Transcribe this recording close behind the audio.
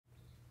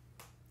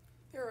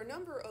are a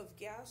number of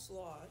gas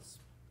laws,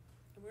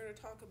 and we're going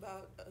to talk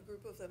about a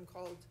group of them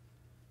called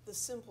the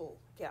simple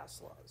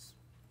gas laws.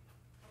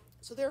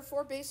 So there are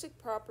four basic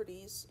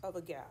properties of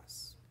a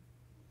gas.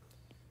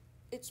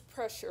 Its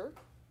pressure,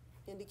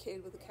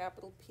 indicated with a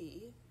capital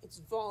P, its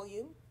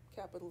volume,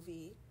 capital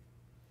V,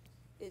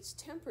 its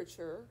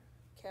temperature,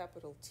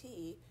 capital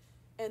T,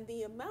 and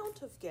the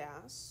amount of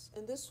gas,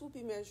 and this will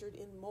be measured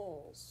in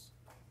moles,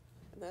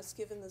 and that's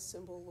given the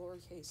symbol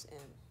lowercase n.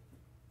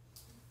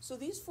 So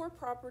these four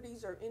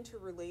properties are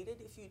interrelated.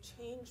 If you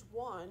change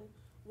one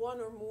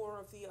or more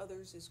of the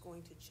others is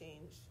going to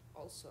change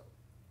also.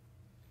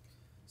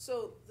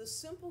 So the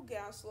simple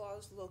gas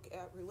laws look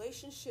at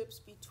relationships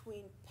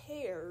between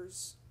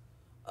pairs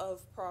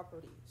of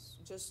properties,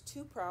 just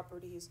two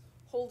properties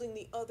holding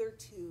the other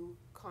two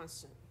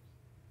constant.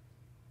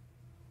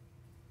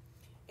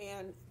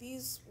 And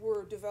these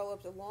were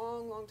developed a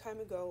long, long time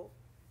ago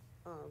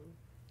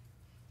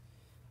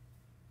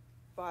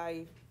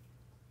by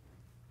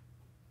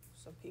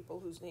some people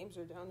whose names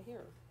are down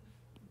here,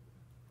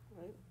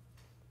 right?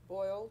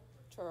 Boyle,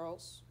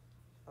 Charles,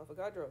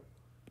 Avogadro.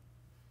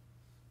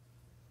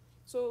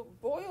 So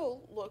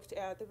Boyle looked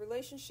at the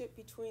relationship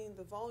between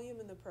the volume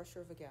and the pressure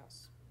of a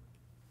gas.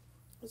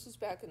 This was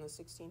back in the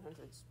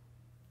 1600s.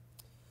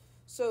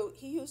 So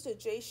he used a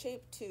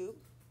J-shaped tube,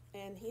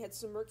 and he had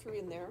some mercury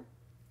in there.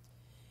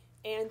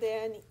 And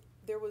then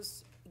there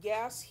was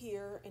gas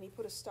here, and he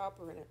put a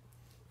stopper in it.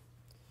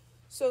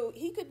 So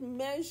he could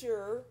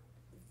measure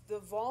the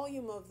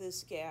volume of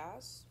this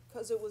gas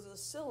because it was a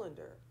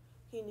cylinder.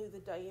 He knew the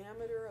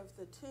diameter of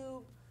the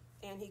tube,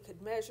 and he could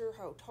measure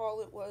how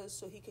tall it was,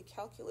 so he could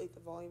calculate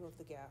the volume of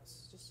the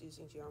gas just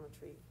using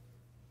geometry.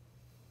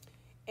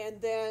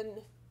 And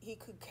then he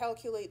could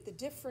calculate the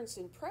difference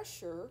in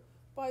pressure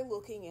by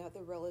looking at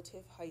the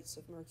relative heights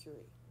of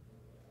mercury.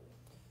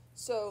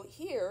 So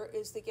here,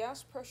 is the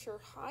gas pressure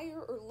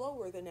higher or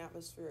lower than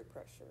atmospheric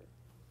pressure?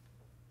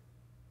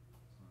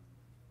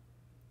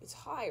 It's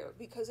higher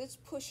because it's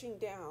pushing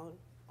down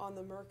on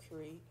the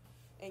mercury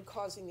and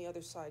causing the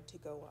other side to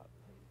go up.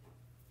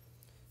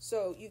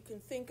 So you can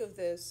think of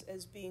this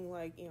as being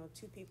like,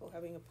 two people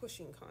having a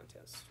pushing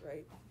contest,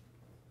 right?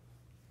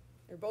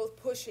 They're both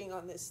pushing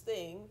on this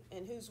thing,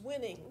 and who's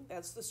winning?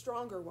 That's the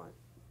stronger one.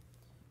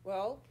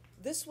 Well,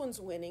 this one's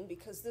winning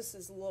because this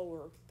is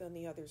lower than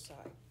the other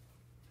side.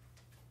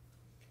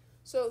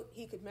 So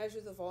he could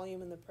measure the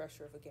volume and the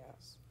pressure of a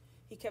gas.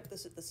 He kept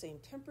this at the same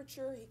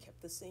temperature. He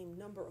kept the same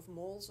number of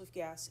moles of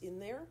gas in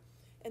there.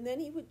 And then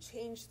he would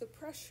change the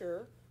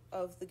pressure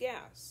of the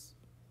gas.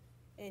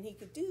 And he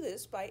could do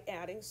this by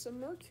adding some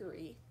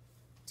mercury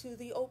to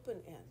the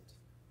open end.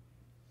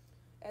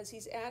 As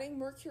he's adding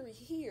mercury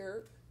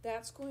here,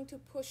 that's going to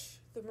push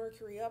the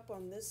mercury up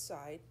on this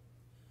side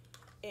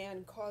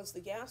and cause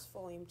the gas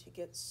volume to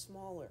get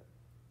smaller.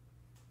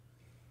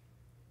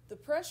 The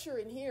pressure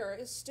in here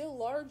is still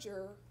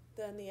larger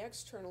than the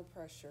external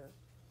pressure.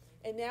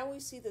 And now we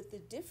see that the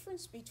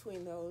difference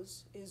between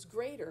those is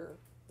greater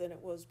than it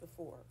was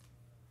before.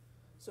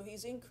 So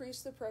he's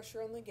increased the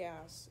pressure on the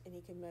gas, and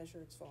he can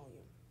measure its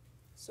volume.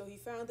 So he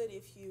found that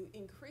if you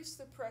increase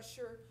the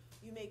pressure,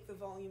 you make the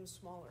volume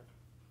smaller.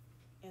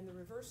 And the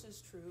reverse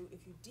is true.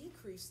 If you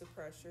decrease the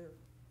pressure,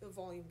 the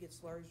volume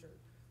gets larger.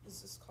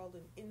 This is called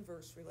an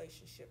inverse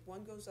relationship.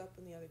 One goes up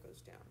and the other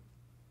goes down.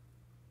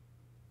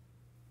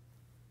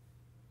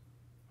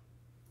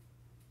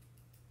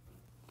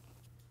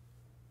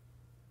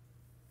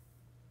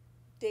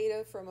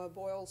 Data from a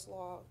Boyle's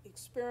law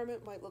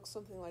experiment might look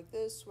something like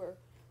this, where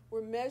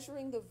we're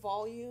measuring the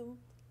volume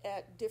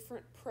at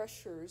different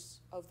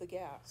pressures of the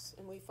gas.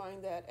 And we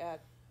find that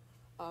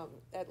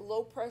at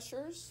low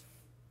pressures,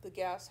 the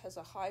gas has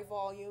a high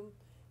volume,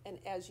 and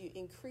as you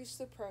increase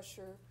the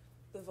pressure,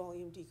 the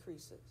volume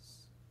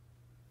decreases.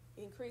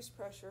 Increased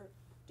pressure,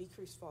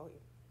 decreased volume.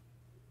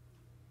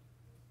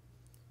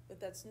 But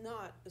that's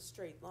not a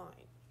straight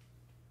line,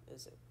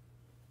 is it?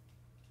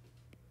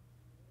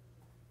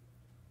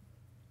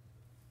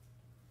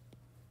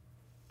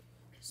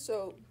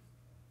 So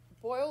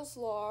Boyle's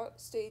law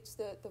states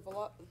that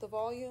the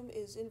volume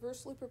is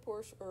inversely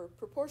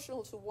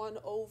proportional to 1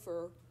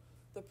 over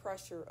the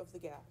pressure of the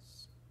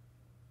gas.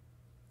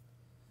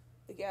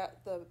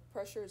 The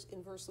pressure is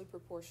inversely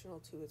proportional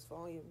to its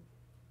volume.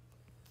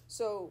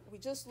 So we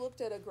just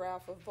looked at a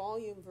graph of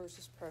volume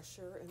versus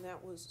pressure, and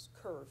that was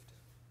curved.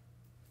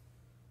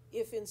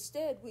 If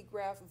instead we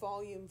graph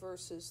volume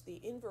versus the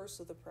inverse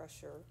of the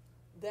pressure,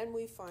 then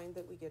we find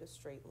that we get a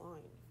straight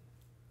line.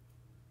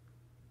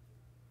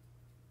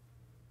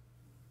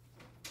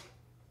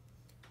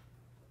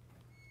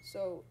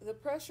 So the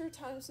pressure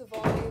times the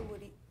volume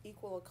would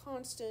equal a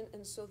constant,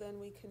 and so then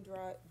we can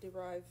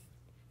derive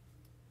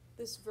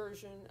this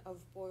version of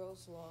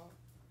Boyle's law.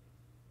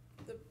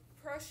 The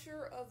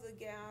pressure of the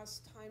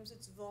gas times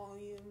its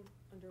volume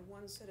under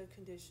one set of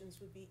conditions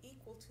would be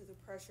equal to the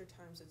pressure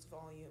times its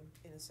volume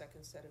in a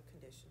second set of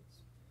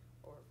conditions,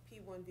 or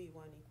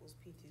P1V1 equals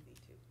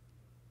P2V2.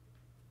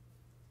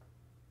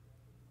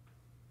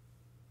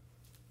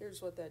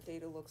 Here's what that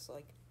data looks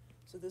like.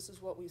 So this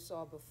is what we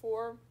saw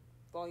before.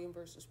 volume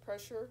versus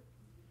pressure.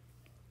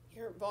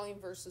 Here, volume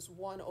versus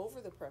 1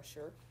 over the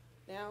pressure.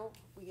 Now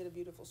we get a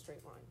beautiful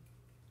straight line.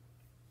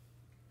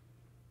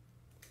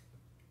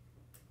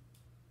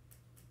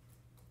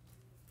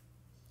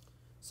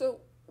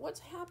 So what's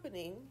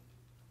happening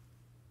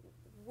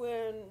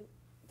when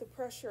the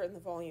pressure and the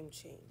volume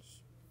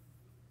change?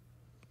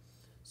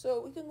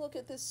 So we can look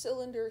at this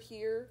cylinder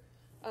here.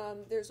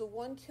 There's a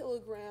 1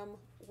 kilogram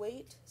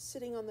weight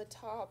sitting on the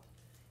top,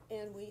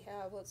 and we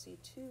have, let's see,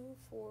 2,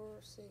 4,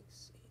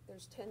 6, 8,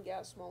 there's 10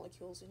 gas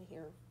molecules in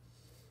here.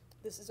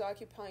 This is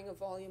occupying a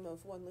volume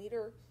of 1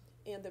 liter,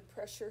 and the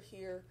pressure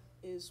here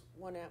is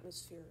 1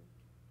 atmosphere.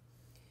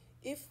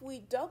 If we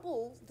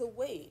double the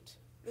weight,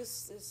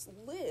 this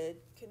lid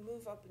can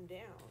move up and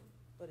down,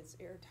 but it's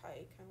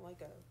airtight, kind of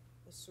like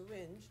a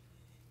syringe.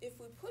 If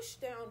we push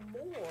down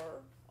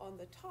more on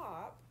the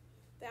top,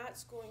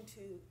 that's going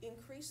to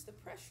increase the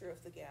pressure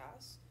of the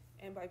gas,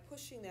 and by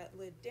pushing that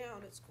lid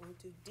down, it's going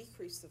to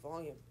decrease the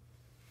volume.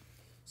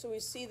 So we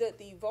see that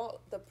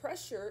the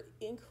pressure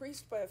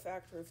increased by a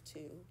factor of 2,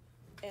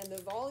 and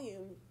the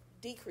volume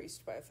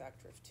decreased by a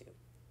factor of 2.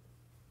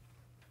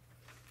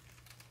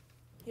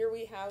 Here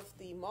we have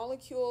the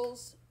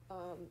molecules.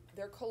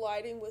 They're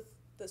colliding with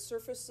the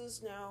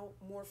surfaces now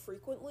more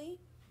frequently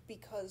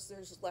because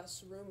there's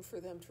less room for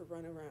them to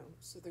run around.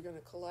 So they're going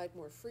to collide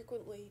more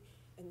frequently,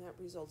 and that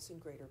results in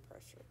greater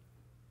pressure.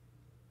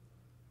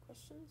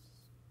 Questions?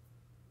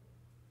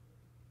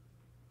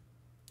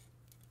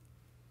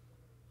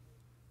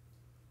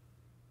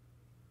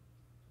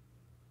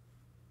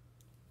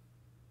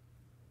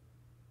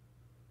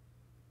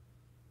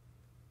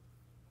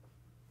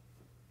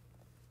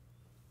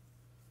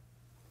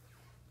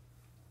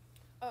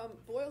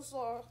 Boyle's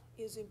law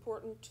is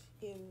important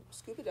in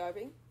scuba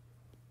diving.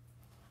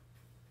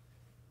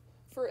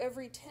 For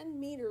every 10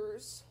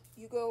 meters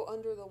you go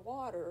under the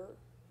water,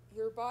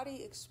 your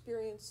body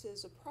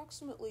experiences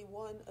approximately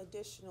 1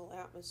 additional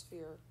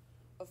atmosphere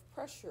of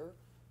pressure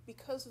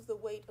because of the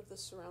weight of the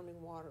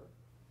surrounding water.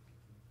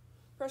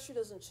 Pressure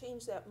doesn't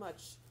change that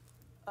much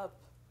up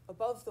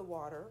above the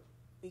water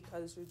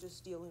because you're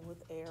just dealing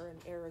with air,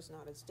 and air is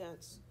not as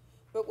dense.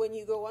 But when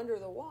you go under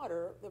the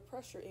water, the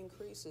pressure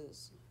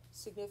increases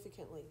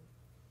significantly.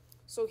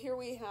 So here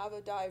we have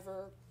a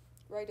diver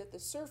right at the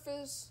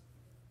surface.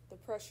 The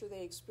pressure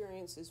they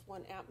experience is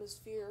 1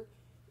 atmosphere.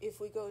 If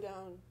we go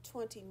down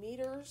 20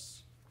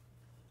 meters,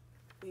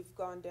 we've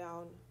gone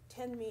down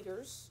 10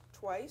 meters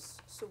twice,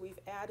 so we've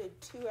added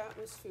 2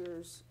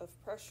 atmospheres of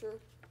pressure.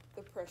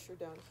 The pressure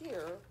down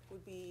here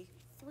would be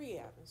 3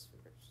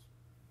 atmospheres.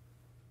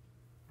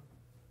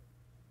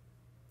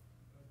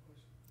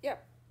 Yeah.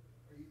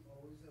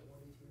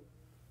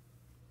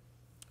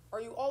 Are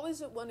you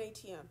always at 1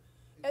 ATM?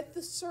 At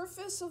the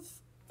surface of,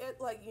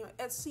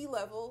 at sea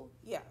level,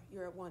 yeah,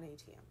 you're at 1 ATM.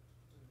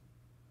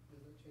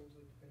 Does it change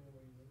depending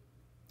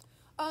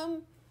on where you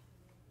live?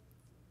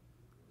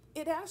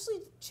 It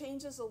actually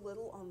changes a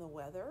little on the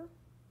weather,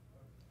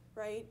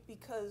 right?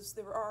 Because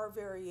there are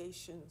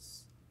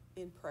variations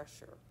in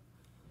pressure.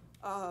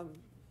 But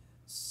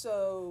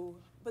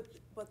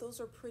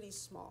those are pretty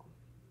small.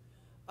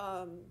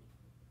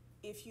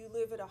 If you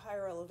live at a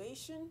higher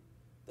elevation,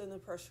 then the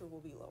pressure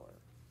will be lower.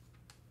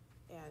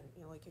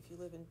 And, like if you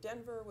live in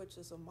Denver, which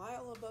is a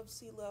mile above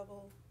sea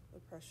level, the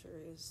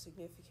pressure is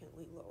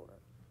significantly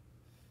lower.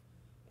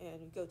 And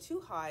you go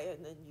too high,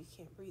 and then you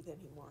can't breathe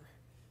anymore.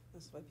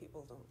 That's why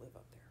people don't live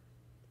up there.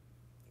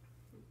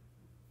 Yeah.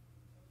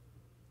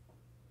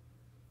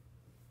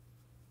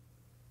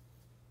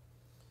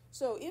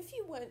 So if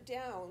you went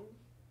down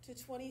to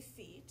 20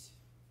 feet,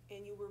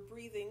 and you were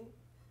breathing,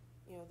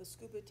 the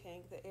scuba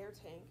tank, the air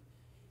tank,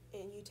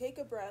 and you take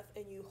a breath,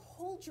 and you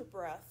hold your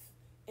breath,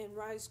 and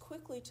rise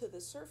quickly to the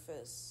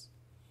surface,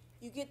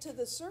 you get to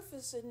the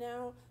surface, and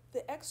now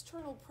the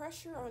external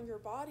pressure on your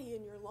body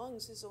and your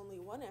lungs is only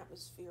 1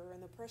 atmosphere,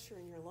 and the pressure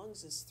in your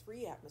lungs is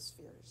 3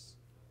 atmospheres.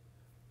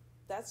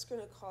 That's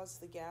going to cause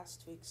the gas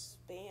to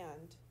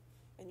expand,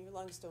 and your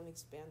lungs don't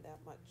expand that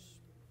much,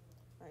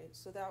 right?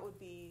 So that would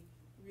be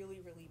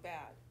really, really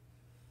bad.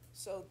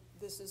 So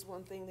this is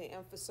one thing they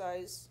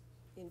emphasize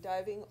in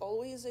diving.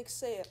 Always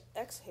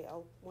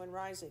exhale when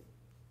rising.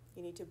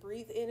 You need to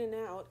breathe in and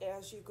out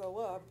as you go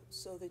up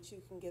so that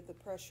you can get the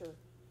pressure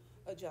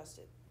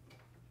adjusted.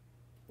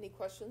 Any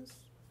questions?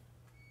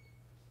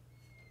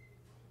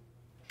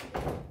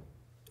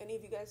 Any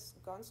of you guys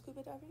gone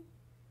scuba diving?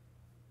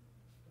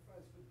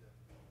 Define scuba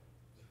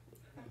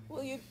diving.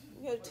 Well,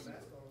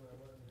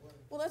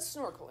 well, that's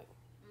snorkeling.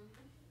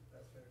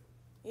 That's fair.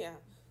 Yeah.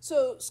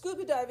 So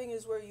scuba diving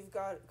is where you've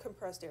got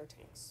compressed air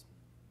tanks.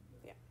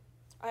 Yeah.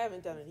 I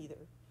haven't done it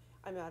either.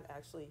 I'm not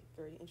actually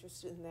very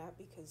interested in that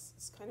because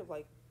it's kind of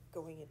like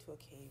going into a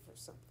cave or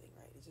something,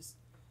 right? It's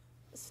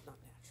not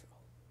natural.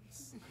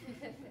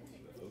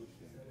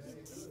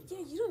 Yeah,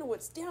 you don't know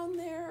what's down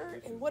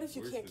there, and what if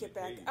you can't get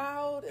back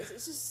out?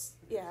 It's just,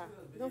 yeah,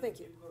 no thank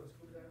you.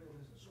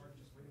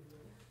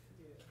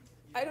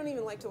 I don't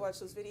even like to watch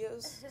those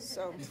videos,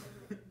 so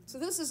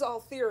this is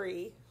all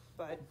theory,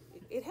 but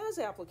it has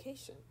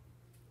application.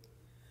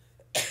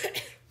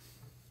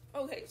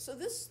 Okay, so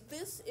this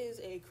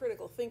is a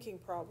critical thinking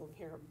problem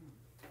here.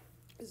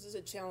 This is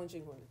a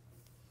challenging one.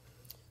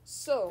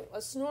 So a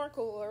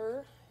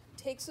snorkeler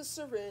takes a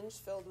syringe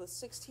filled with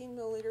 16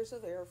 milliliters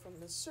of air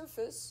from the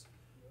surface,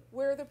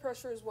 where the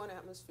pressure is 1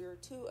 atmosphere,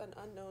 to an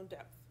unknown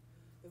depth.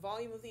 The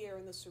volume of the air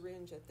in the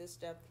syringe at this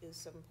depth is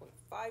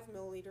 7.5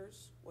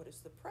 milliliters. What is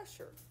the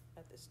pressure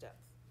at this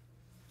depth?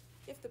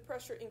 If the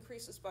pressure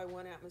increases by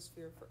 1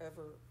 atmosphere for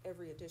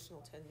every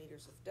additional 10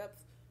 meters of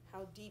depth,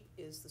 how deep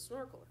is the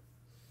snorkeler?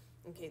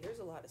 Okay, there's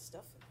a lot of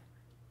stuff in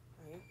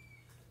there, right?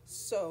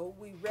 So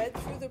we read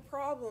through the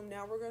problem.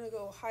 Now we're going to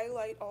go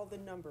highlight all the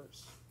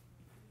numbers.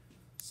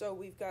 So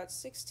we've got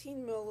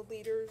 16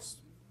 milliliters.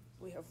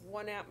 We have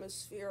 1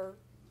 atmosphere,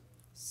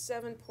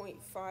 7.5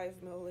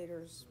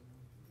 milliliters,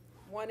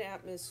 1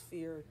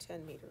 atmosphere,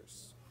 10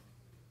 meters.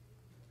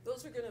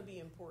 Those are going to be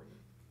important.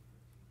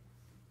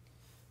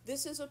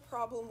 This is a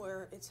problem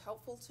where it's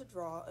helpful to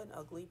draw an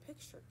ugly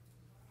picture.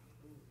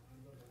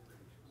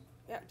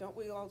 Yeah, don't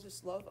we all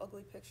just love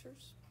ugly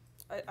pictures?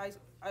 I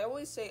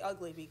always say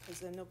ugly because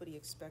then nobody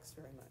expects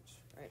very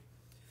much, right?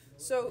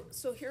 So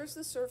here's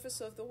the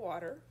surface of the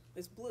water.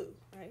 It's blue,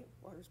 right?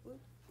 Water's blue.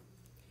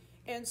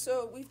 And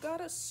so we've got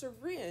a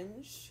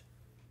syringe.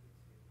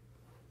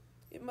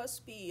 It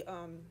must be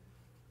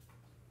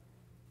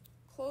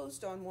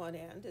closed on one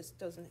end. It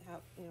doesn't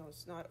have,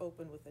 it's not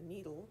open with a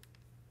needle.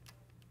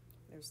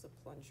 There's the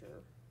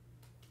plunger.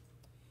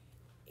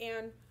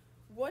 And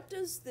what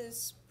does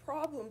this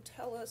problem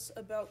tell us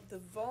about the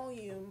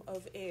volume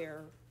of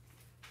air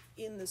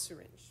in the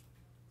syringe?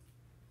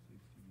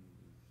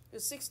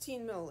 It's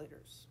 16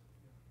 milliliters.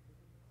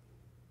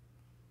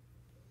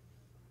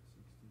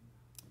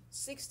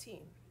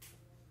 16.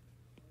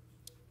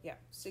 Yeah,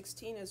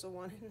 16 is a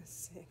 1 and a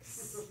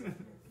 6.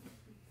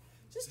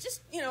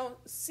 just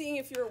seeing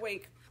if you're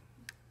awake.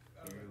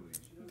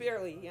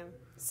 Barely, yeah.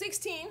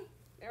 16.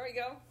 There we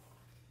go.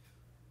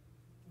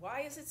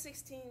 Why is it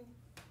 16?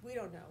 We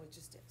don't know. It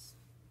just is.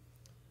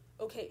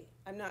 Okay,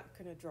 I'm not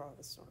going to draw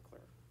the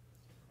snorkeler.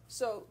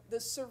 So the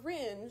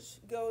syringe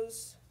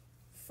goes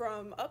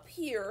from up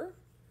here,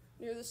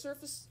 near the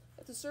surface,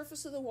 at the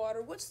surface of the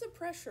water. What's the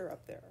pressure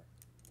up there?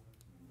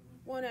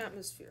 1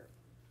 atmosphere.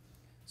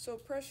 So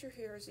pressure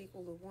here is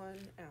equal to 1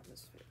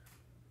 atmosphere.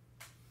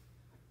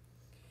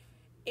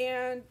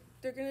 And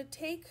they're going to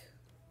take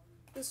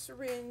the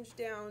syringe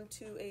down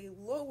to a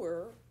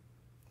lower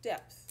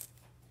depth.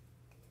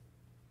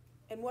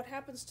 And what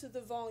happens to the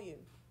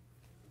volume?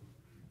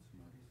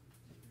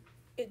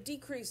 It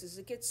decreases.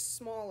 It gets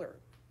smaller.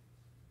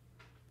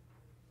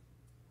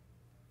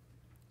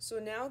 So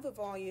now the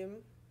volume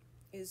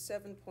is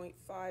 7.5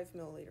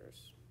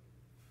 milliliters.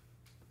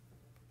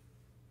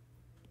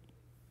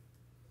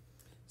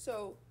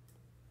 So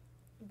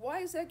why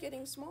is that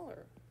getting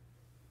smaller?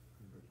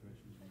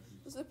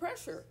 It's the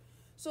pressure.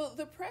 So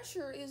the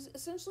pressure is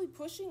essentially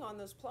pushing on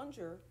this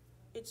plunger.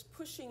 It's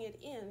pushing it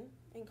in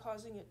and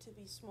causing it to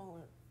be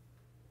smaller.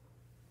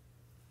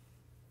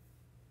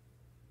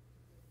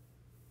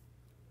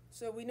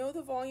 So we know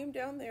the volume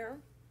down there.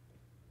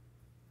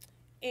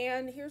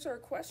 And here's our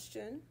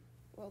question.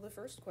 Well, the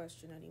first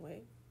question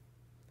anyway.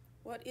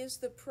 What is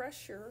the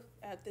pressure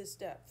at this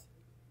depth?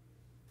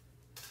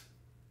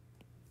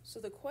 So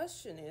the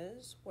question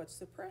is, what's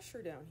the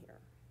pressure down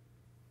here?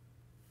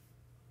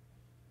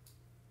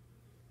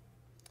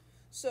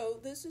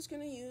 So this is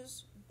going to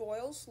use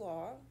Boyle's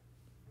law,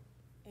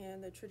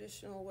 and the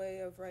traditional way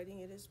of writing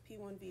it is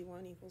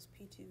P1V1 equals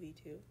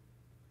P2V2.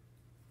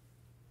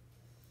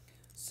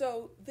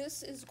 So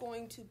this is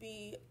going to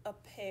be a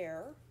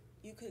pair.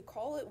 You could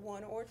call it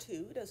 1 or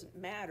 2, it doesn't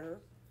matter,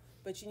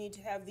 but you need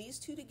to have these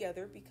two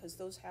together because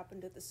those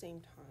happened at the same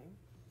time.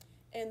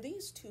 And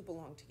these two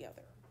belong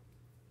together.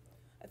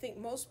 I think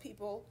most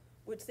people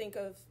would think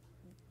of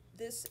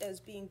this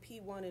as being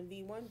P1 and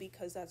V1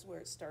 because that's where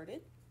it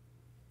started.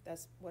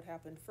 That's what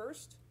happened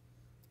first.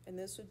 And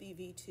this would be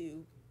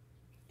V2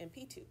 and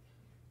P2.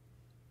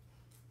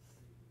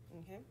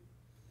 Okay?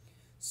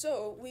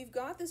 So we've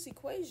got this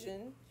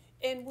equation,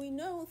 and we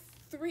know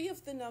 3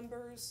 of the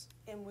numbers,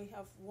 and we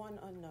have 1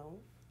 unknown,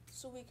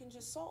 so we can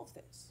just solve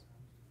this.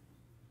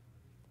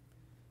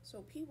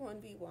 So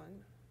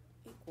P1V1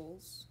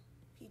 equals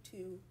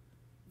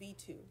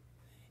P2V2.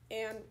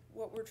 And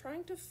what we're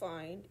trying to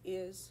find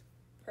is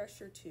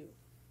pressure 2.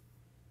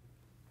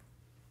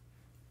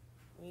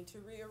 We need to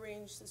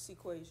rearrange this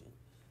equation.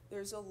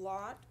 There's a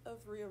lot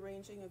of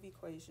rearranging of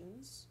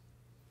equations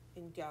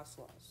in gas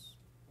laws.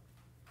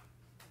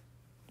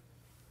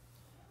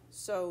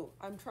 So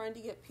I'm trying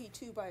to get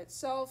P2 by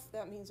itself.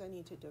 That means I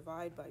need to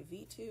divide by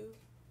V2.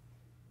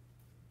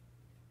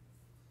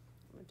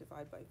 I'm going to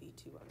divide by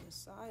V2 on this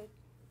side.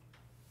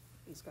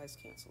 These guys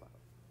cancel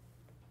out.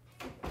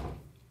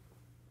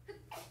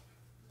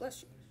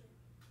 Bless you.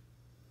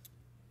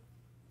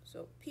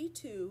 So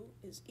P2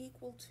 is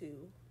equal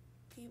to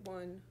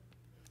P1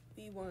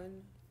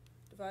 V1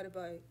 divided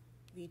by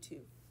V2.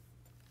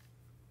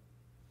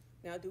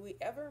 Now, do we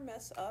ever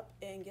mess up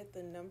and get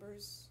the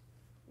numbers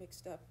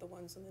mixed up, the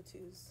 1s and the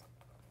 2s?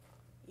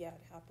 Yeah,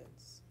 it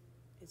happens.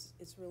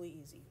 It's really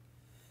easy.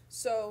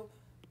 So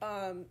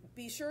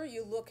be sure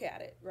you look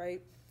at it,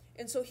 right?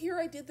 And so here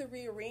I did the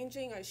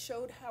rearranging. I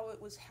showed how it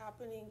was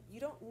happening. You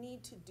don't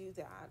need to do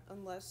that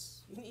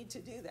unless you need to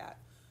do that.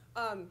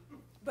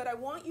 But I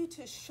want you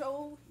to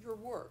show your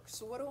work.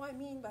 So what do I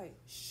mean by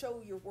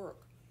show your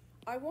work?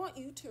 I want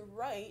you to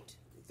write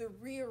the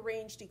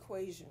rearranged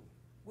equation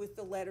with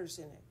the letters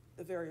in it,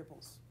 the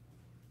variables.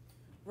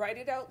 Write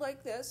it out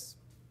like this,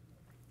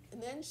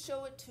 and then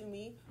show it to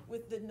me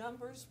with the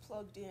numbers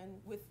plugged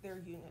in with their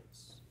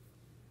units.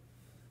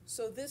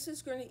 So this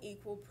is going to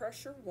equal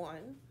pressure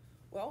 1.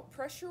 Well,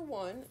 pressure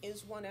 1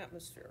 is 1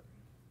 atmosphere.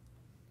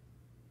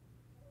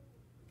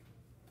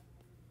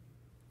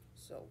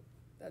 So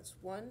that's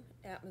 1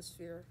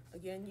 atmosphere.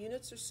 Again,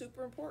 units are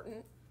super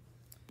important.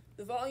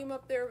 The volume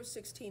up there was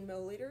 16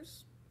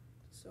 milliliters.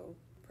 So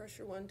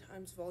pressure 1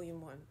 times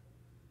volume 1,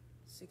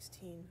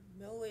 16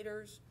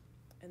 milliliters.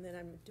 And then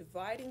I'm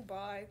dividing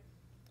by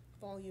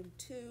volume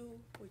 2,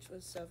 which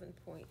was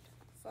 7.5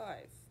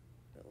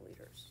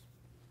 milliliters.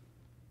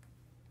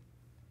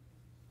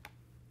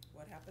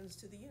 What happens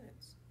to the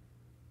units?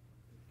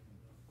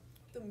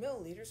 The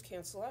milliliters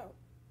cancel out.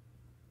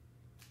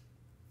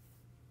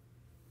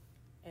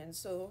 And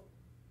so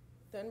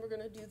then we're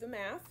going to do the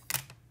math,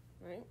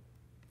 right?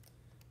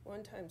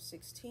 1 times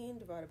 16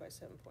 divided by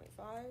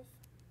 7.5,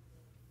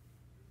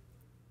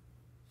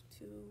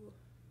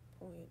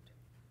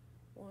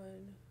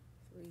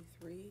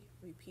 2.133,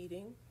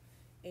 repeating,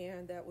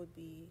 and that would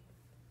be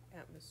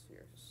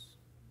atmospheres.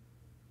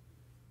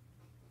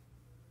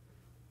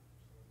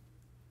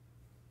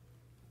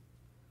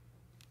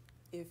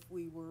 If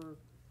we were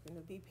going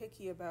to be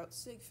picky about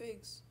sig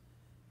figs,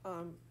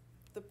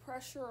 the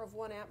pressure of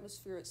 1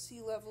 atmosphere at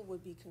sea level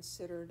would be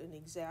considered an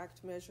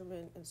exact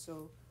measurement, and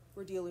so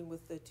we're dealing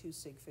with the 2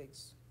 sig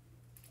figs.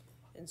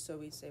 And so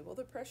we'd say, well,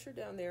 the pressure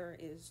down there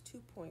is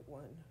 2.1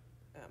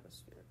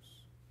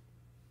 atmospheres.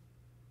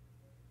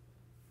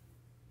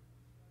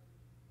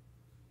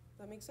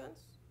 That make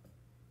sense?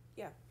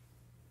 Yeah.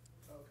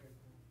 Okay,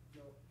 cool.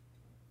 No,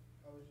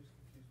 I was just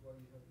confused why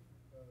you have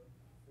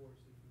 4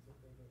 sections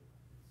up there, but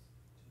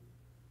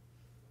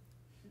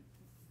it's 2.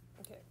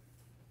 Okay.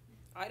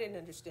 I didn't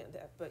understand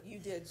that, but you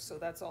did, so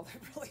that's all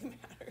that really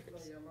matters. No,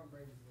 yeah, my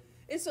brain is moving.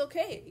 It's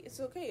okay. It's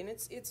okay, and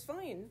it's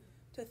fine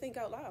to think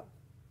out loud.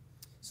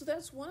 So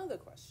that's one of the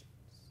questions.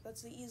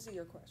 That's the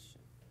easier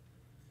question.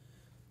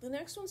 The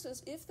next one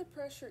says, if the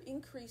pressure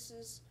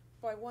increases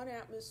by 1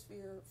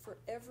 atmosphere for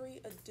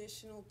every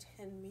additional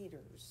 10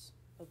 meters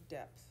of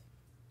depth.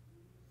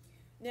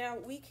 Now,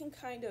 we can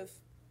kind of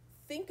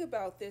think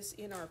about this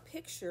in our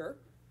picture,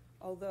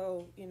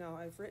 although,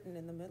 I've written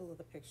in the middle of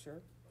the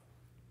picture.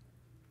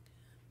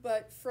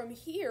 But from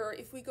here,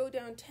 if we go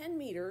down 10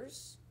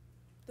 meters,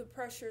 the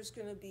pressure is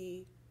going to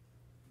be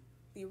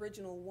the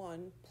original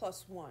 1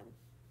 plus 1.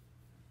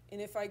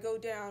 And if I go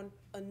down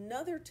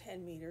another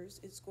 10 meters,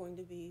 it's going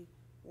to be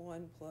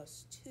 1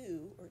 plus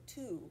 2, or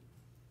 2.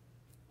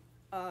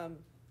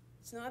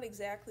 It's not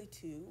exactly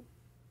 2,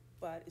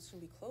 but it's going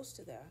to be close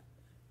to that.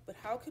 But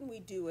how can we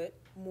do it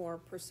more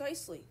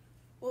precisely?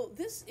 Well,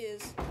 this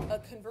is a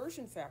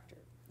conversion factor.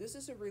 This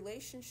is a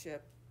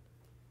relationship.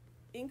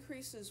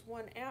 Increases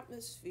 1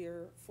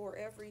 atmosphere for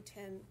every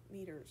 10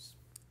 meters.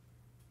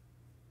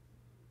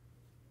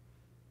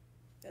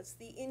 That's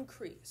the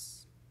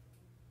increase.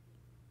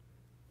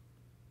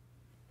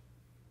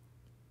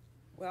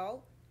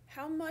 Well,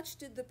 how much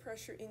did the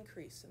pressure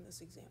increase in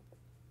this example?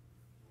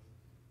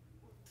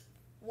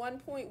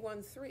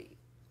 1.13,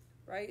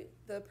 right?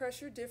 The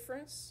pressure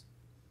difference,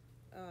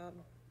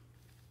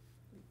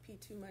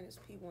 P2 minus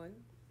P1,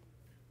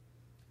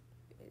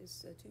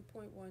 is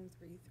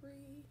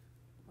 2.133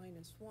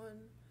 minus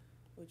 1,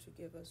 which would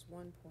give us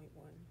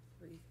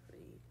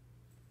 1.133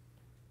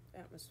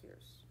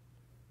 atmospheres.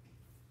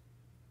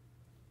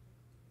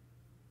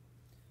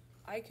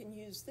 I can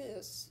use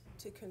this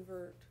to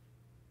convert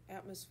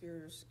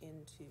atmospheres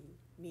into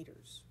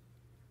meters.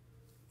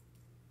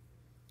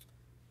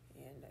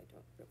 And I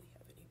don't really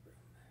have any room.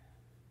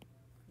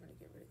 I'm going to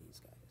get rid of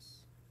these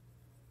guys.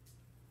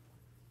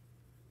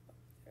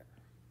 There.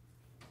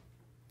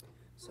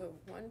 So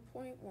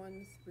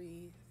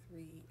 1.133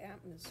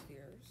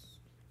 atmospheres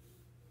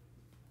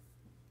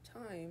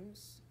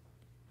times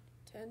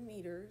 10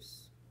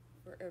 meters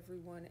for every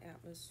 1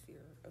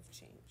 atmosphere of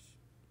change.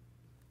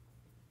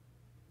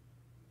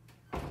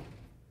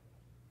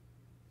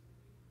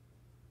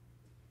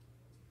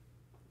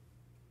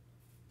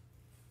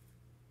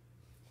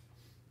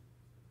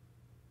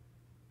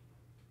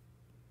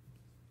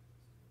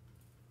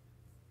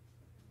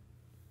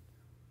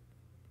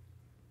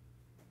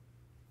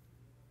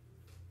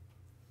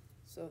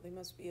 So they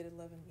must be at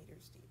 11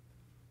 meters deep.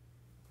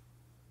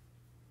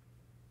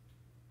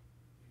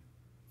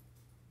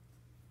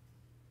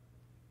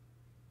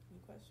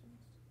 Any questions?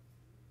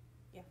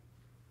 Yeah.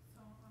 So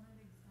on an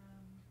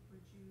exam,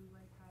 would you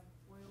have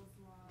Boyle's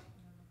law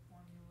and then the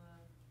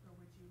formula, or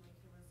would you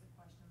give us a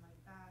question like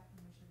that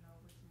and we should know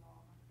which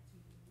law to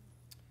use?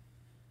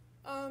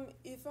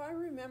 If I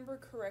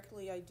remember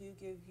correctly, I do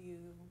give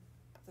you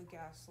the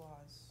gas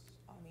laws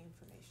on the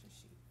information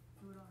sheet.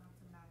 We don't have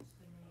to match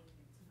the name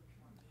to the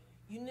formula.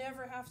 You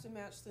never have to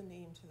match the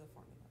name to the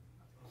formula,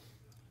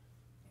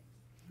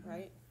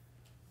 right?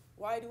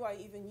 Why do I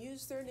even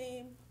use their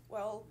name?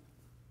 Well,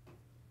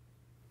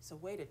 it's a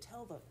way to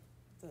tell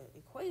the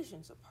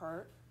equations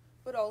apart,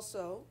 but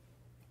also,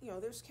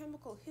 there's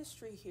chemical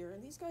history here,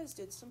 and these guys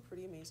did some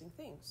pretty amazing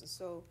things. And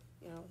so,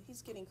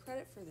 he's getting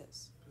credit for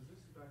this. Because this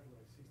is back in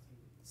like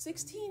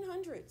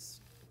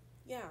 1600s.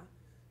 Yeah.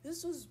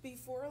 This was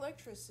before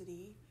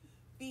electricity,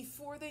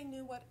 before they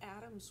knew what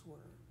atoms were.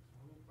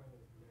 How many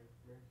planets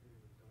Mercury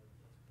was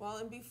dark? Well,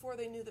 and before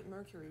they knew that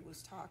mercury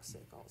was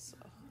toxic also.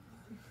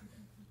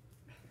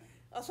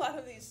 A lot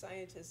of these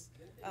scientists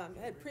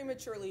had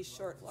prematurely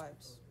short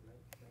lives.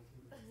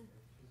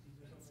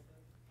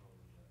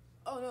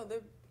 Oh, no,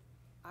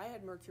 I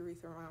had mercury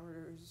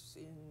thermometers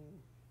in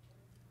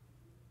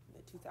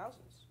the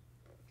 2000s.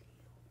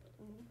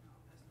 Mm-hmm.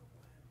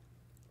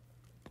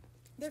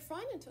 They're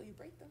fine until you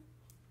break them.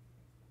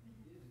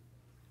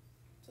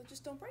 So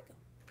just don't break them.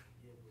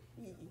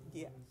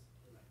 Yeah.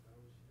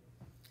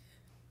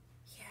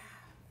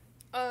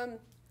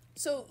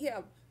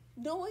 Yeah.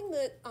 Knowing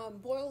that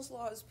Boyle's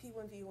law is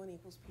P1V1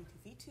 equals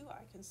P2V2,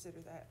 I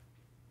consider that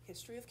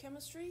history of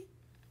chemistry.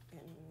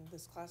 And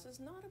this class is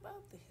not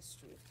about the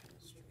history of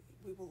chemistry.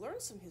 We will learn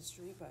some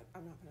history, but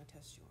I'm not going to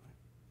test you on it.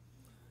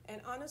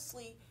 And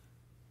honestly,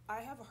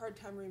 I have a hard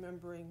time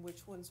remembering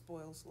which one's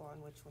Boyle's law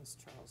and which one's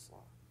Charles'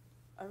 law.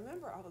 I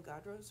remember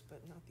Avogadro's,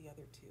 but not the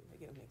other two. I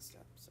get them mixed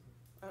up, so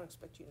I don't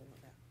expect you to know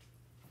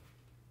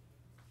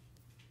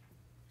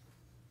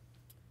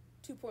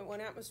that. 2.1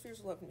 atmospheres,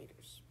 11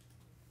 meters.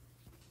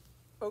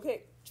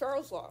 Okay,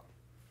 Charles' law.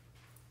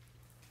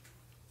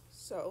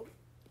 So,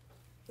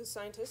 the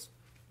scientist,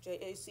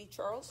 J.A.C.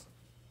 Charles,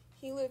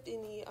 he lived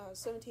in the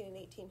 17 and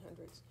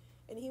 1800s,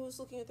 and he was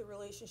looking at the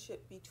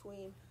relationship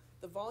between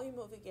the volume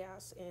of a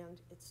gas and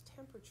its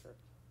temperature.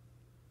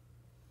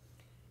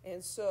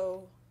 And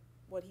so,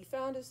 what he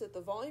found is that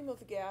the volume of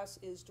the gas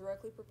is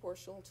directly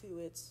proportional to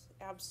its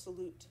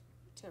absolute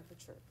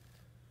temperature.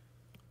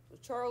 So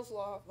Charles'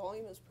 law,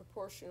 volume is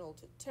proportional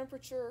to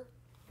temperature,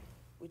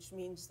 which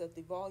means that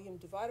the volume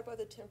divided by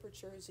the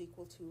temperature is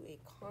equal to a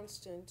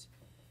constant.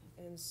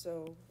 And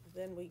so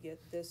then we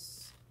get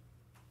this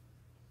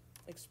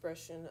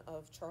expression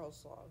of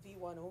Charles' law,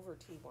 V1 over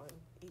T1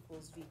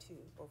 equals V2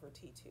 over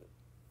T2.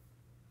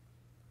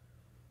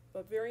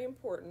 But very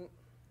important,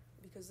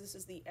 because this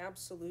is the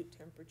absolute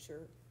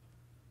temperature.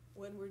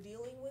 When we're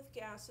dealing with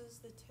gases,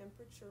 the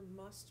temperature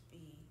must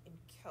be in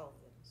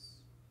kelvins.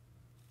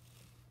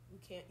 We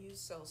can't use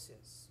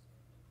Celsius.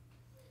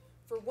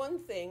 For one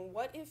thing,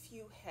 what if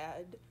you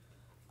had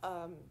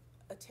a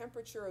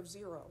temperature of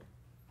 0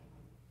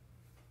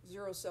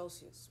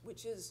 Celsius,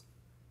 which is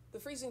the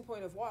freezing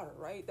point of water,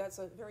 right? That's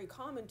a very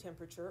common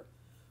temperature.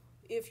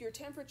 If your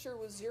temperature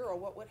was 0,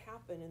 what would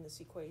happen in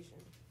this equation?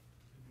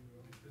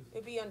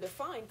 It'd be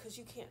undefined because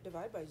you can't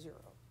divide by 0,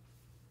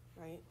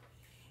 right?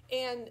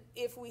 And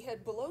if we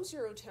had below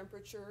 0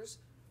 temperatures,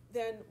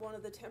 then one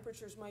of the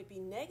temperatures might be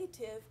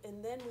negative,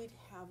 and then we'd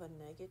have a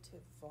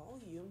negative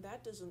volume.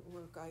 That doesn't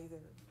work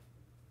either.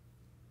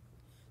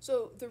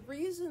 So the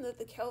reason that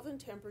the Kelvin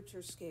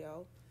temperature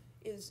scale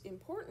is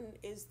important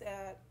is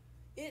that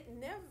it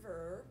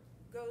never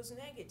goes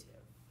negative.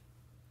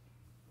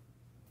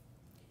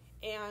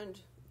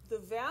 And the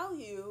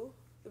value,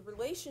 the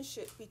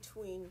relationship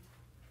between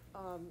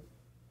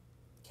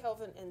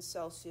Kelvin and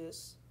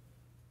Celsius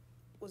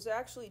was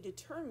actually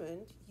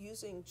determined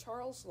using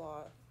Charles'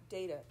 law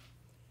data.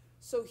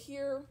 So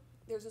here,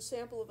 there's a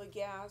sample of a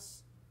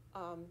gas.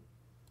 An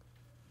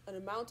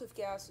amount of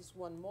gas is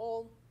 1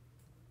 mole.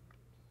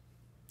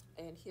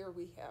 And here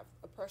we have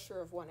a pressure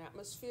of 1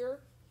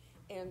 atmosphere.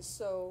 And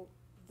so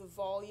the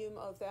volume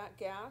of that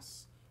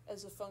gas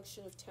as a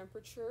function of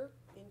temperature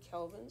in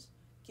kelvins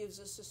gives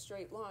us a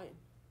straight line.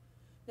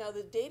 Now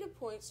the data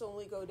points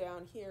only go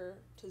down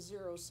here to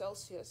 0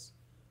 Celsius,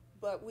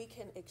 but we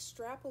can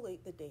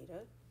extrapolate the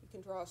data. We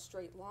can draw a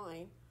straight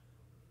line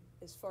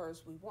as far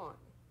as we want.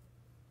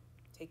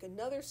 Take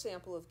another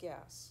sample of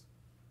gas.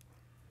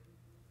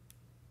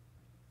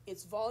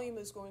 Its volume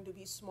is going to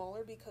be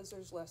smaller because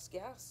there's less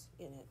gas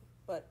in it,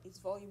 but its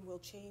volume will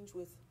change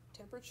with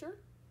temperature.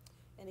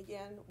 And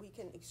again, we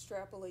can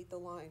extrapolate the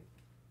line.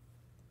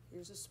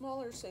 Here's a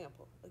smaller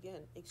sample.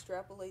 Again,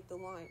 extrapolate the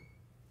line.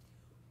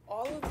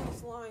 All of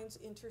these lines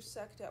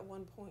intersect at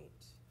one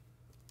point.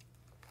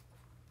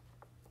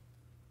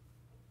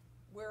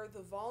 Where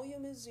the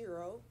volume is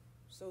 0,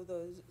 so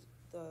the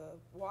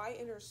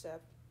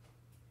y-intercept,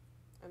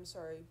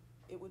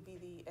 it would be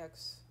the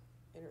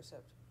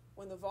x-intercept.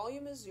 When the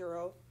volume is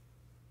 0,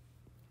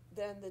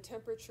 then the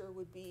temperature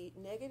would be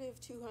negative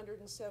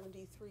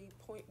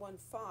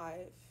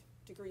 273.15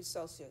 degrees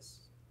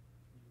Celsius.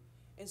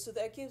 And so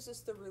that gives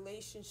us the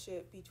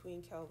relationship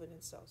between Kelvin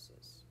and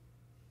Celsius.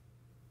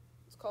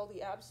 It's called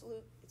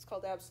absolute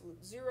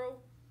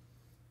 0.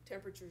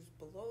 Temperatures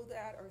below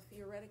that are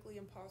theoretically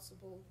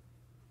impossible.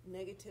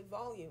 Negative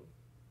volume,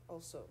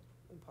 also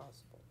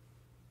impossible.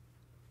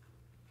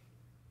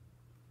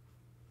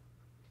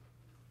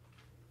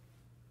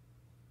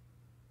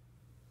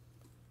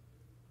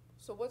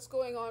 So what's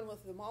going on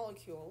with the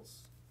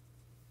molecules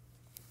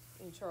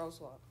in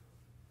Charles' law?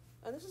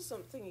 And this is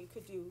something you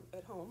could do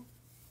at home.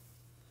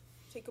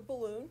 Take a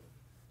balloon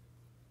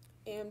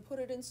and put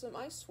it in some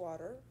ice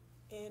water,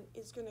 and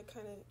it's going to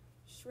kind of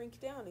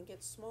shrink down and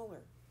get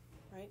smaller,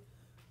 right?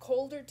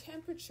 Colder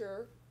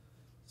temperature,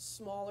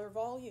 smaller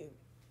volume.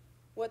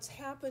 What's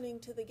happening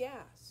to the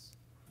gas?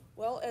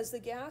 Well, as the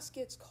gas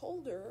gets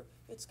colder,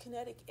 its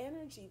kinetic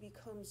energy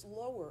becomes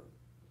lower.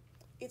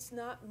 It's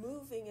not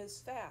moving as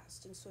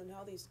fast, and so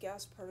now these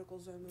gas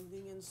particles are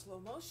moving in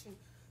slow motion.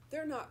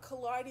 They're not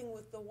colliding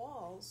with the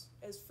walls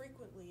as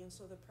frequently, and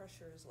so the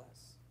pressure is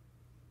less,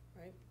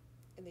 right?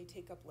 And they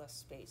take up less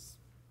space.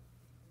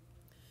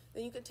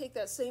 Then you can take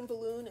that same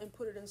balloon and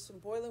put it in some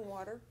boiling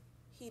water,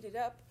 heat it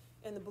up,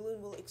 and the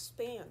balloon will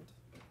expand.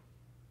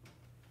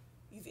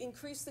 You've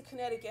increased the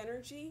kinetic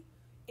energy,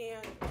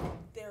 and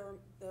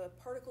the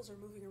particles are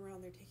moving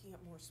around. They're taking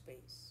up more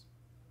space.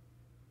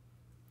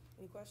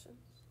 Any questions?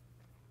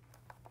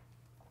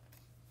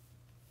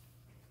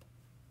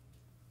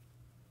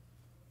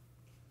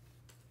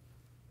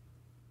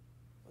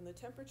 When the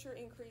temperature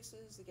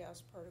increases, the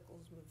gas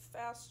particles move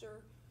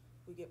faster.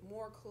 We get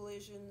more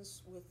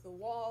collisions with the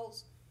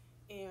walls,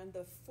 and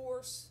the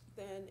force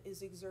then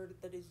is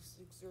exerted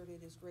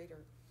is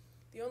greater.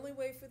 The only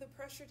way for the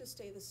pressure to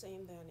stay the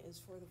same then is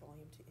for the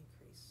volume to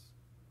increase.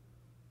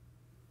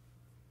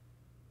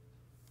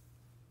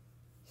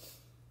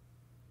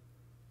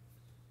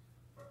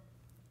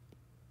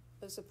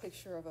 There's a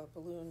picture of a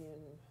balloon in,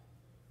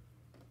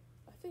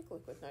 I think,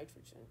 liquid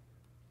nitrogen.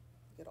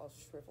 Get all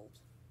shriveled.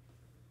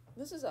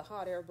 This is a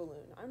hot air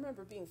balloon. I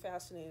remember being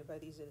fascinated by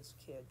these as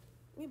a kid.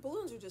 I mean,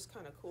 balloons are just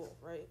kind of cool,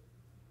 right?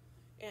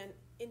 And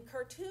in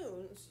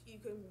cartoons, you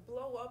can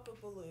blow up a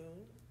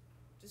balloon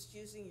just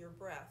using your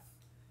breath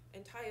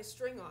and tie a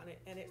string on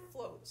it, and it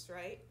floats,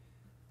 right?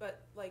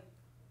 But, like,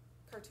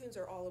 cartoons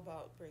are all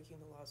about breaking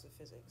the laws of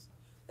physics.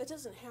 That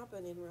doesn't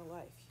happen in real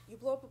life. You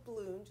blow up a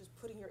balloon, just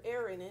putting your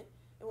air in it,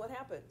 and what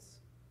happens?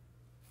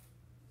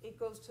 It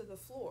goes to the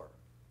floor,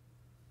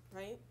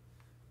 right?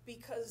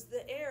 Because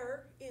the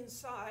air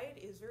inside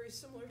is very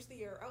similar to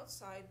the air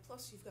outside,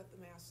 plus you've got the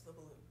mass of the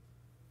balloon.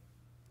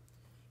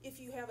 If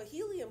you have a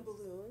helium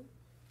balloon,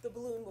 the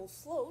balloon will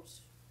float,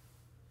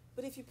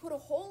 but if you put a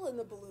hole in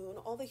the balloon,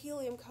 all the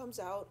helium comes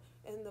out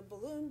and the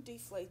balloon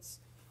deflates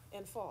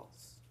and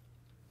falls.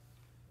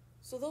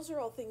 So those are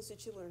all things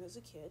that you learn as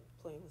a kid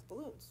playing with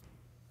balloons.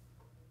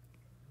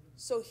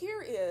 So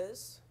here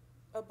is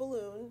a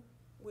balloon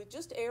with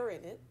just air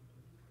in it,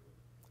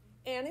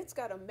 and it's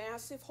got a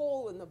massive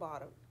hole in the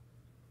bottom.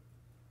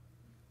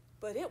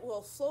 But it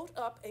will float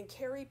up and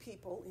carry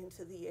people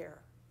into the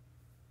air.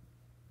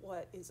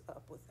 What is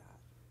up with that?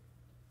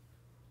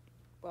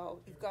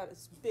 Well, you've got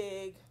this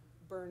big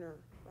burner,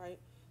 right?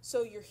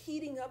 So you're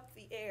heating up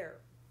the air.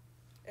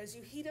 As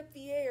you heat up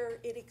the air,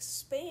 it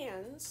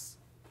expands,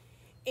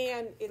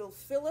 and it'll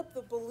fill up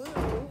the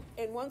balloon,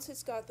 and once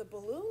it's got the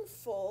balloon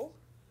full,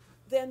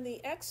 then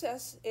the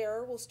excess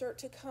air will start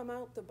to come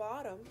out the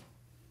bottom.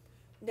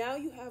 Now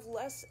you have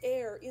less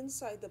air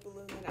inside the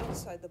balloon than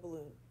outside the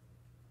balloon.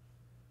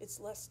 It's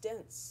less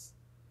dense,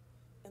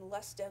 and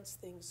less dense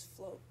things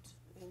float,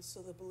 and so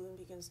the balloon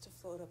begins to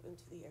float up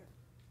into the air.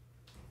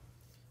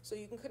 So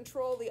you can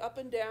control the up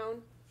and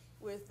down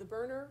with the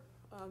burner.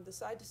 The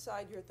side to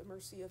side, you're at the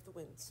mercy of the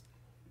winds.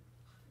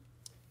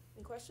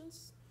 Any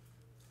questions?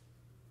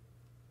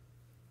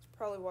 It's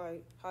probably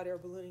why hot air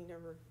ballooning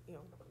never,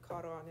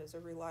 caught on as a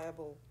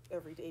reliable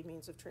everyday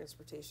means of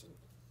transportation,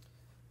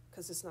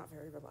 because it's not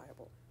very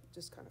reliable,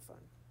 just kind of fun.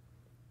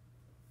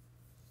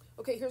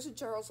 Okay, here's a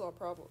Charles law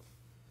problem.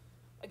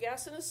 A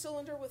gas in a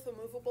cylinder with a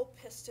movable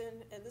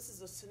piston, and this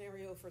is a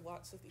scenario for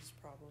lots of these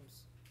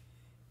problems,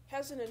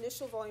 has an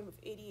initial volume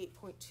of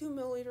 88.2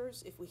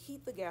 milliliters. If we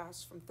heat the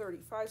gas from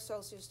 35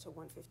 Celsius to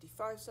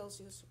 155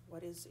 Celsius,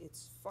 what is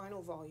its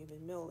final volume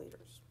in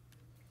milliliters?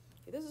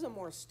 Okay, this is a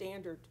more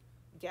standard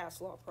gas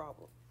law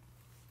problem.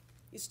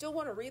 You still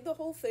want to read the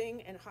whole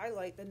thing and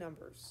highlight the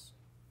numbers.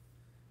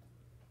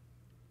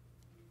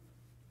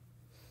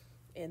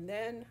 And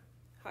then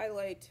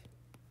highlight,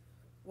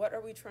 what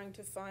are we trying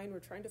to find? We're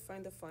trying to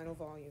find the final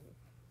volume.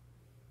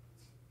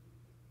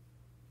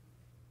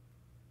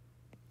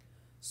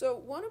 So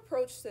one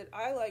approach that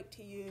I like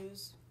to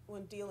use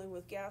when dealing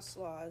with gas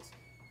laws,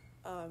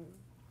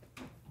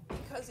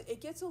 because it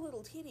gets a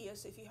little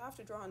tedious if you have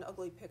to draw an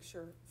ugly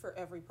picture for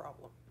every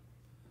problem,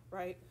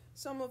 right?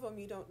 Some of them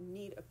you don't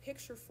need a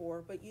picture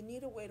for, but you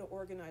need a way to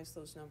organize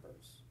those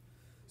numbers.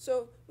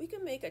 So we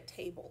can make a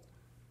table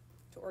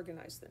to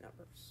organize the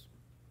numbers.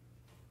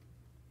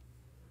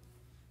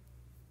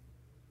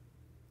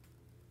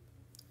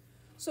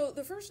 So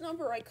the first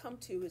number I come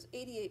to is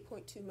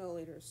 88.2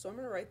 milliliters. So I'm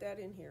going to write that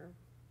in here.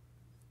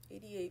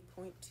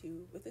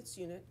 88.2 with its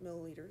unit,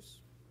 milliliters.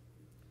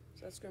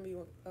 So that's going to be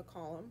a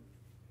column.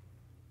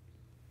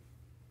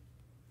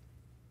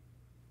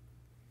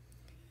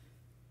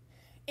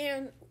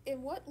 And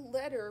in what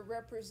letter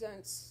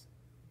represents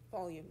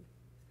volume?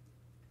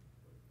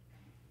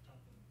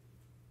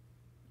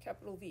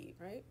 Capital V,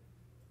 right?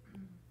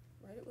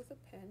 Write it with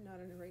a pen, not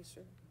an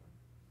eraser.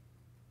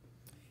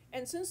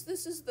 And since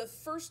this is the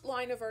first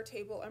line of our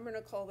table, I'm going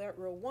to call that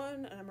row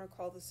 1, and I'm going to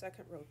call the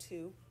second row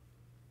 2.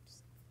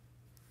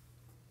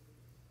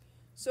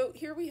 So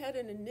here we had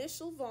an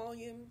initial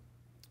volume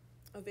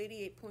of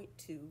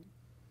 88.2,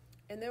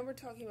 and then we're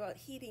talking about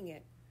heating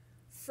it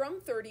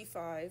from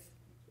 35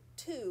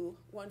 to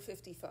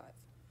 155.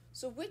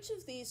 So which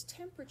of these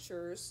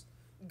temperatures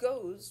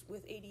goes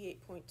with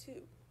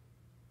 88.2?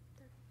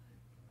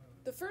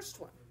 The first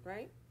one,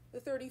 right?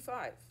 The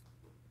 35.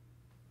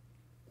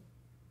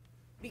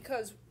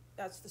 Because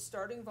that's the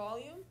starting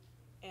volume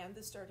and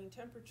the starting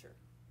temperature.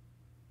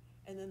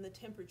 And then the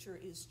temperature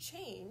is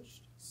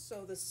changed,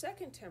 so the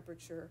second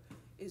temperature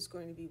is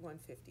going to be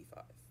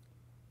 155.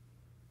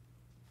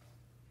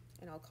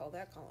 And I'll call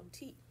that column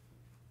T.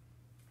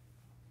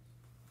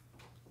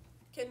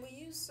 Can we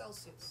use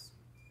Celsius?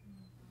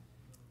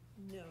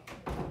 No.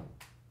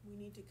 We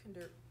need to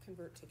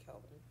convert to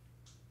Kelvin.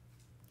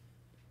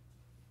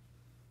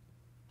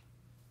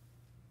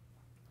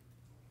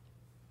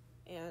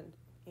 And,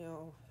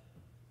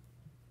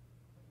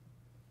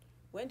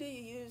 when do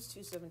you use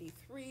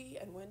 273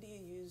 and when do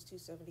you use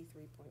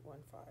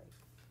 273.15?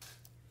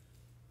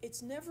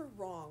 It's never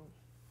wrong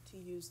to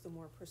use the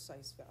more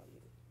precise value.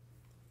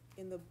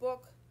 In the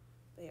book,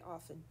 they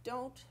often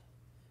don't.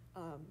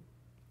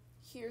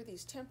 Here,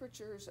 these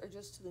temperatures are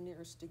just to the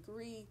nearest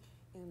degree,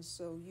 and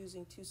so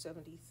using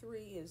 273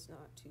 is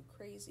not too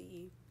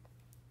crazy.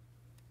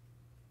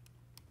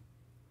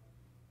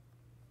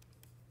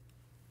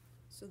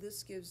 So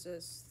this gives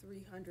us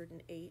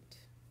 308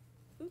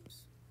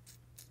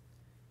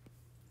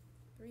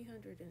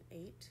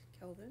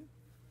 Kelvin.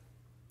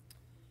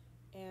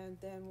 And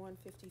then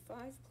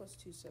 155 plus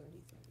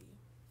 273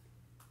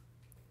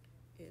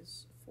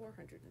 is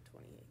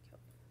 428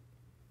 Kelvin.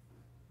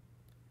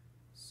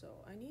 So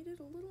I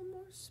needed a little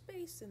more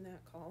space in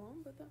that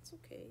column, but that's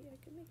okay. I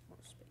can make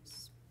more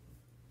space.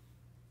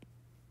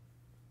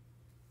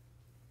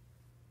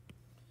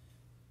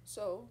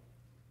 So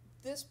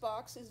this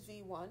box is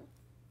V1.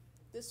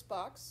 This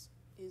box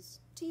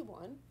is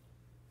T1.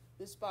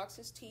 This box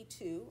is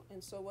T2.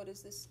 And so what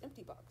is this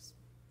empty box?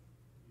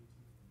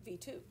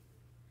 V2.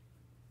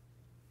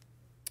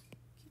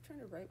 Keep trying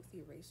to write with the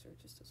eraser. It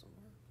just doesn't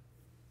work.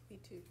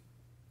 V2.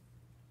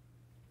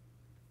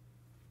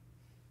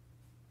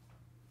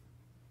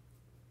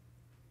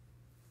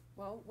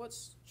 Well,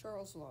 what's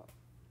Charles' law?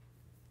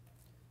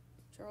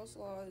 Charles'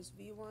 law is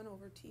V1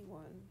 over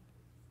T1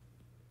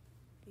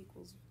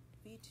 equals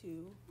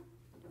V2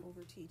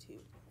 over T2.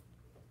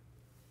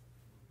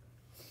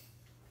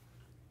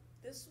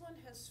 This one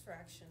has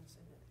fractions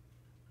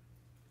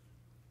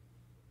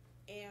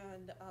in it.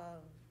 And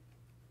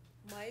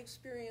my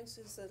experience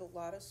is that a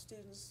lot of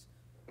students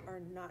are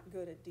not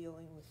good at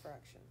dealing with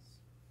fractions.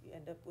 You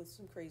end up with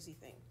some crazy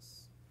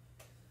things.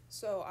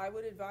 So I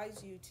would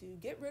advise you to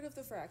get rid of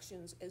the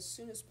fractions as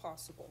soon as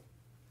possible.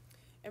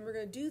 And we're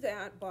going to do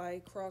that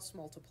by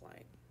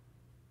cross-multiplying.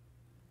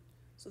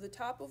 So the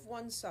top of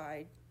one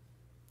side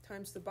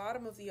times the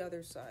bottom of the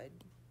other side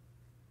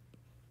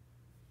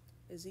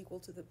is equal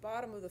to the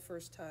bottom of the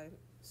first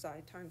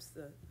side times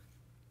the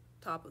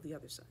top of the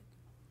other side.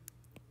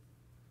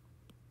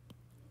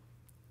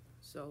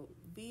 So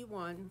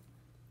V1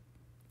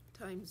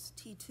 times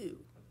T2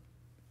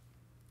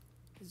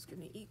 is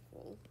going to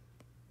equal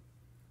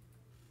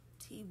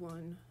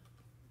T1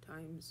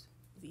 times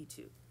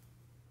V2.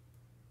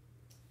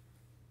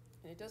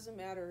 And it doesn't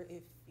matter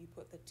if you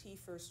put the T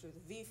first or the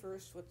V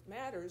first. What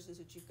matters is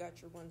that you've got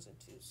your 1s and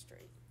 2s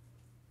straight.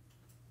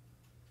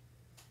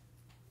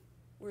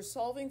 We're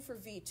solving for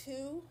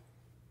V2.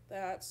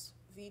 That's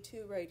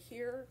V2 right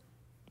here.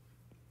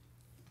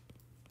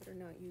 Better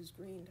not use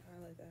green to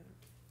highlight that.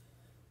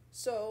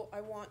 So I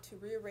want to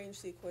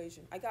rearrange the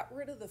equation. I got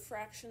rid of the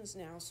fractions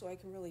now so I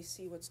can really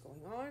see what's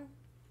going on.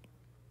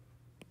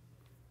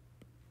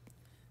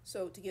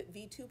 So to get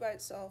V2 by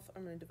itself,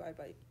 I'm going to divide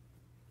by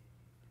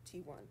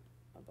T1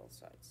 on both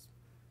sides.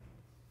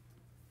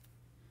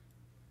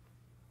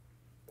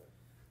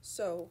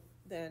 So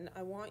then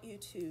I want you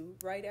to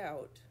write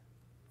out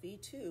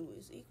V2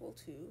 is equal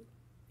to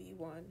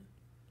V1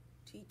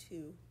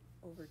 T2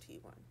 over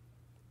T1.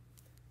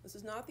 This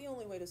is not the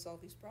only way to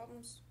solve these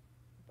problems,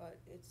 but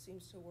it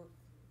seems to work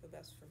the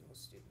best for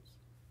most students.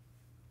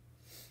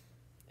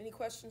 Any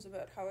questions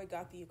about how I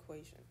got the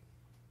equation?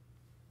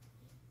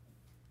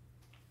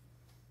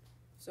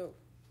 So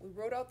we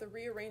wrote out the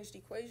rearranged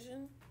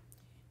equation,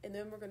 and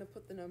then we're going to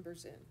put the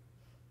numbers in.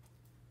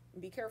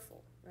 And be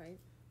careful, right?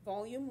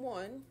 Volume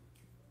 1,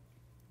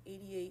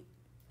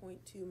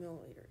 88.2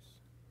 milliliters.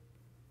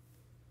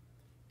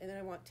 And then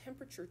I want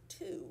temperature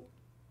 2,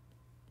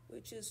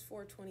 which is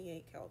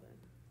 428 Kelvin.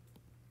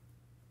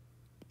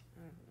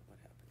 I don't know what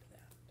happened to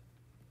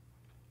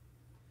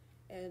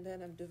that. And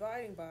then I'm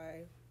dividing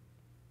by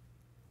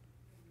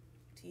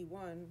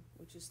T1,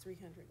 which is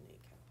 308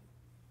 Kelvin.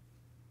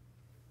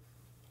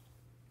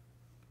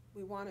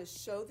 We want to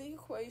show the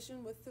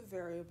equation with the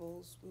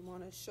variables. We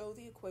want to show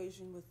the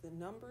equation with the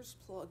numbers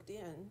plugged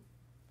in.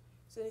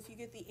 So if you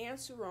get the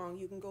answer wrong,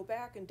 you can go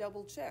back and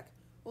double check.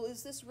 Well,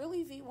 is this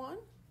really V1?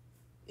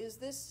 Is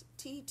this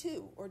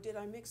T2? Or did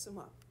I mix them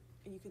up?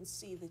 And you can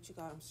see that you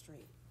got them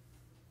straight.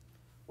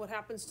 What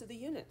happens to the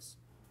units?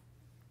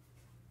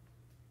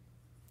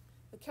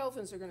 The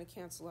kelvins are going to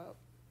cancel out.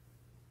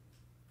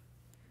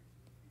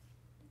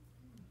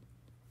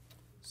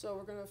 So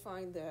we're going to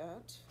find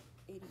that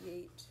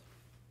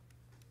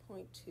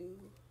 88.2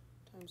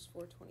 times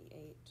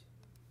 428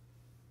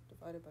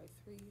 divided by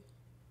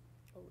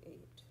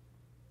 308.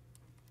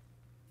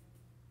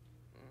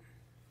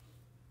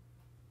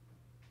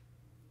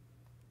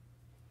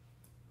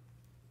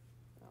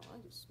 Oh, I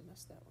just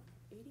messed that one up.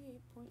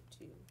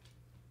 88.2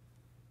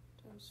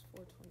 times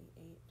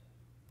 428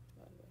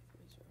 divided by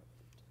 308.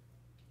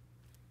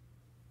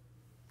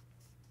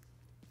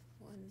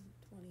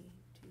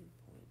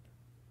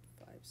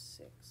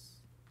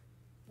 122.56.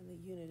 And the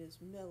unit is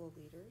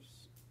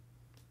milliliters.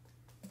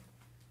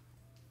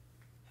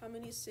 How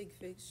many sig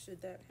figs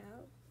should that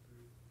have?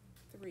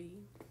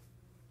 3.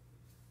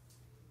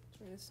 So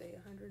we're going to say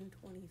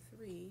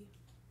 123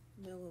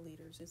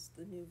 milliliters. It's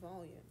the new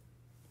volume.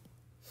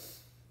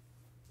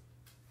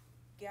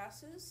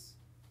 Gases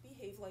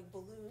behave like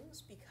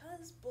balloons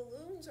because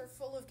balloons are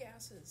full of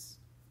gases,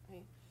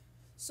 right?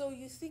 So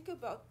you think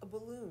about a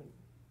balloon.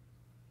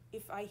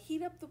 If I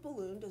heat up the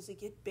balloon, does it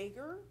get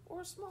bigger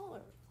or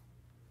smaller?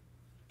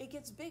 It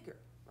gets bigger,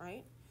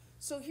 right?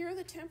 So here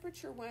the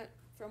temperature went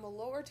from a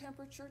lower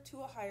temperature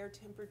to a higher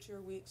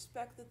temperature. We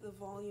expect that the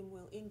volume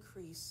will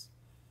increase.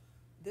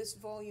 This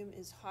volume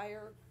is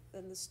higher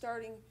than the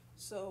starting,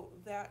 so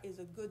that is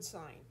a good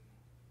sign.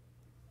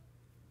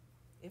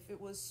 If it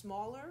was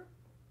smaller,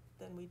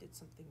 then we did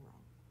something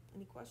wrong.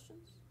 Any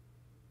questions?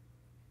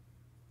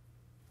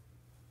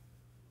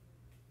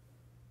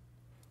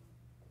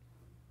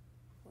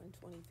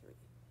 $123.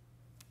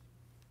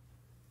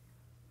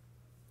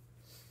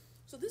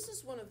 So this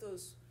is one of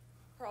those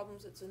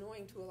problems that's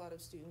annoying to a lot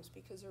of students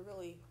because they're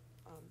really,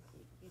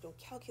 you don't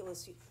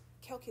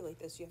calculate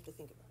this, you have to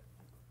think about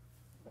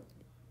it.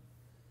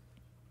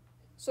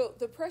 So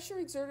the pressure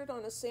exerted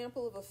on a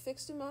sample of a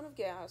fixed amount of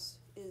gas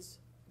is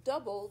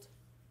doubled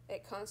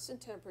at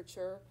constant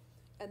temperature,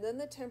 and then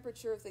the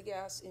temperature of the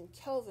gas in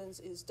kelvins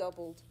is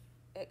doubled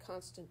at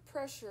constant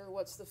pressure.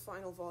 What's the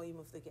final volume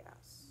of the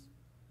gas?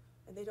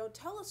 And they don't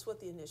tell us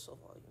what the initial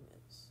volume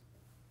is.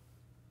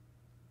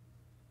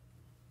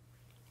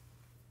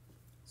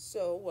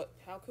 So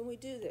how can we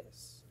do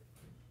this?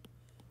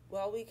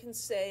 Well, we can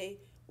say,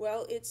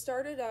 well, it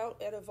started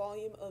out at a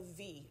volume of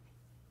V.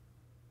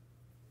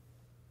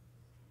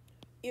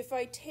 If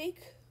I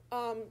take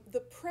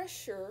the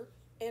pressure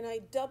and I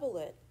double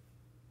it,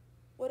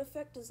 what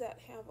effect does that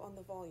have on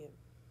the volume?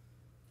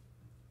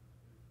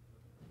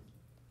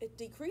 It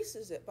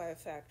decreases it by a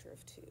factor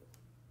of 2,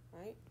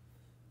 right?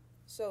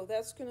 So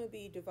that's going to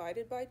be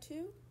divided by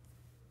 2.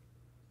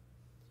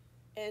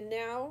 And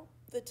now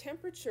the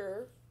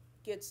temperature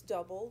gets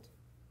doubled.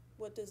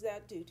 What does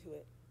that do to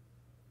it?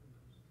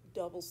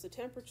 Doubles the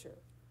temperature.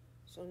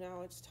 So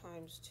now it's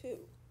times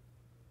 2.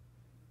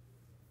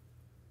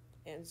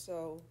 And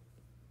so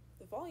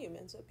the volume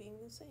ends up being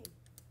the same.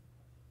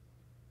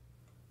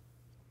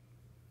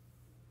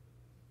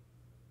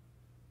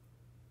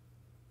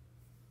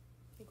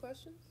 Any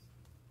questions?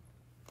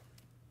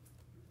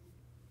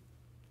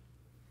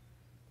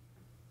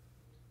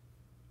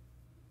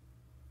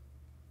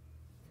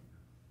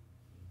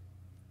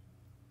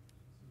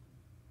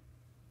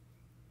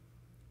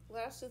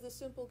 Last of the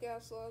simple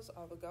gas laws,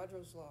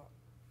 Avogadro's law.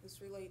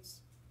 This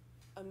relates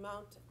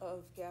amount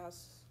of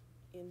gas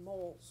in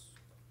moles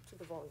to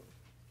the volume.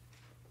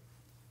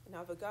 And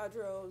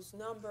Avogadro's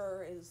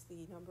number is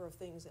the number of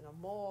things in a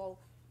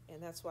mole,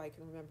 and that's why I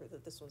can remember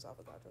that this one's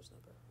Avogadro's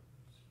number.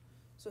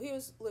 So he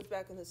lived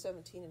back in the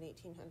 17 and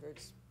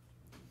 1800s.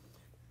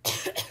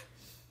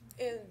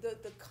 And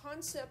the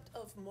concept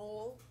of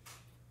mole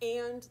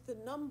and the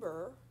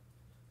number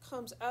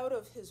comes out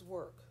of his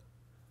work.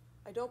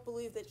 I don't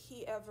believe that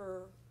he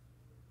ever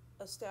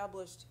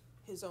established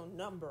his own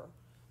number,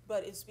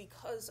 but it's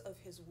because of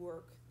his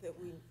work that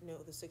we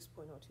know the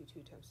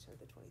 6.022 times 10 to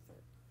the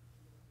 23rd.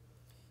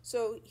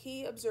 So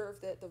he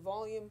observed that the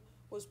volume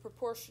was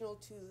proportional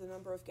to the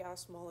number of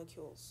gas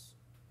molecules,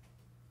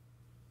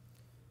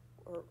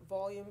 or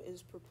volume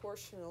is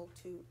proportional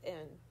to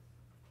N.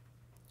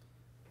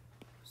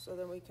 So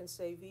then we can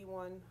say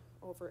V1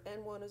 over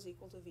N1 is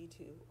equal to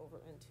V2 over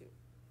N2.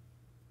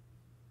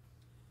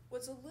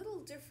 What's a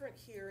little different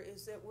here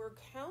is that we're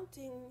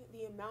counting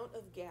the amount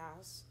of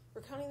gas,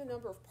 we're counting the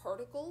number of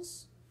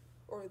particles,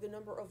 or the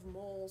number of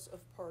moles of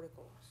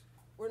particles.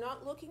 We're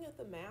not looking at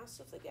the mass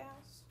of the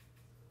gas,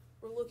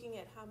 we're looking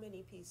at how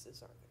many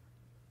pieces are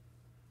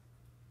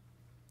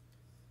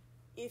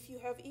there. If you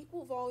have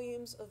equal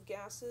volumes of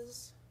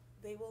gases,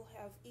 they will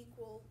have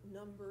equal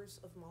numbers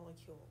of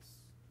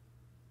molecules.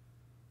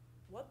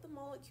 What the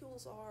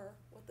molecules are,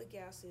 what the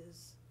gas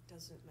is,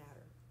 doesn't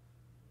matter.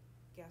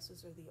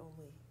 Gases are the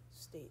only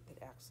state that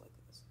acts like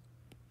this.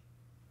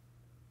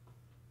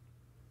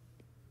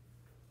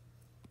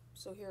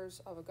 So here's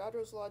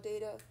Avogadro's law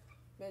data.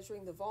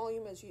 measuring the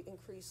volume as you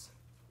increase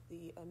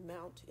the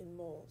amount in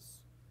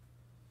moles.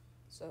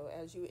 So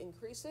as you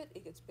increase it,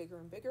 it gets bigger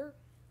and bigger.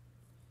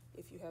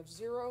 If you have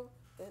 0,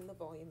 then the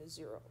volume is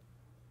 0.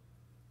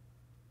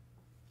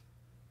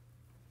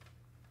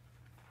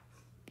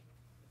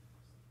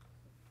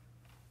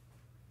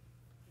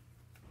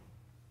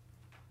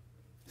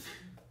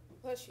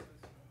 Bless you.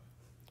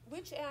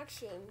 Which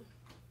action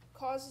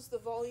causes the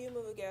volume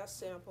of a gas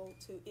sample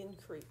to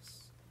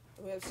increase?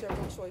 And we have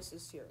several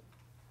choices here.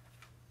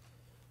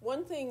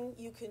 One thing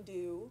you can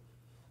do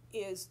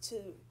is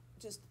to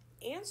just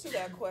answer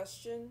that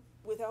question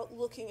without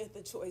looking at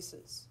the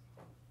choices.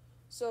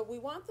 So we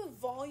want the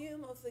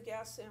volume of the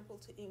gas sample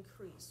to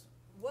increase.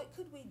 What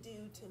could we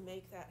do to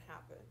make that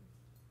happen?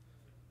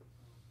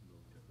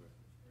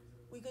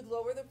 We could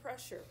lower the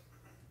pressure.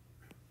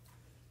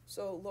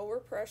 So lower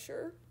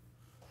pressure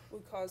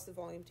would cause the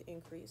volume to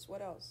increase.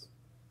 What else?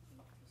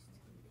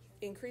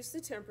 Increase the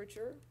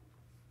temperature.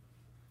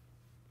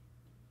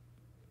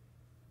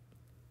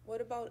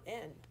 What about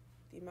N,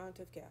 the amount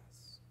of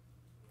gas?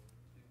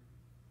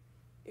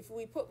 If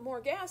we put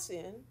more gas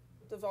in,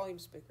 the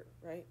volume's bigger,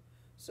 right?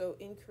 So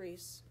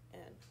increase N.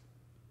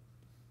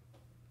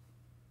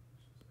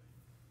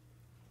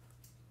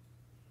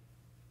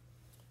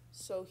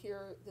 So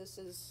here, this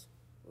is,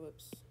 we're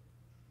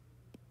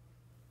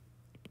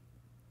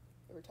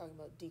talking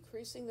about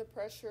decreasing the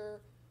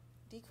pressure,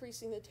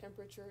 decreasing the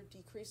temperature,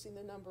 decreasing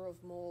the number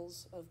of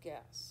moles of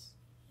gas.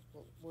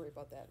 We'll worry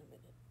about that in a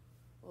minute.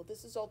 Well,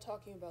 this is all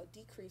talking about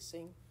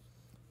decreasing.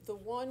 The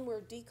one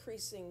where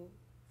decreasing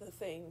the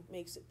thing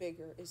makes it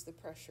bigger is the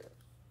pressure.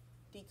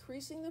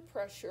 Decreasing the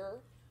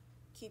pressure,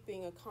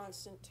 keeping a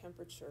constant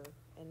temperature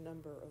and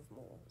number of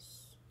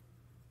moles.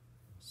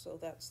 So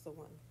that's the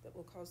one that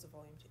will cause the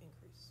volume to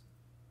increase.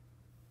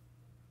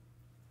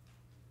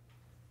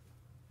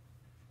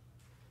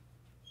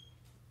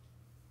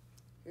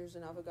 Here's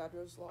an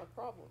Avogadro's law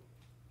problem.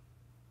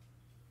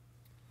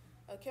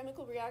 A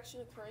chemical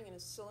reaction occurring in a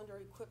cylinder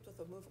equipped with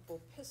a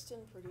movable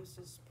piston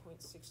produces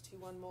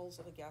 0.621 moles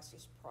of a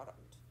gaseous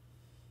product.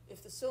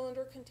 If the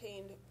cylinder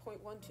contained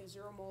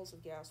 0.120 moles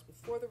of gas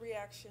before the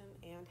reaction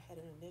and had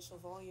an initial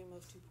volume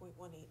of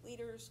 2.18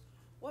 liters,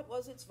 what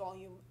was its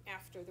volume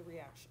after the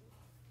reaction?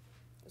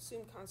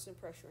 Assume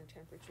constant pressure and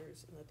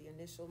temperatures and that the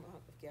initial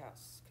amount of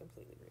gas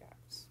completely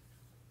reacts.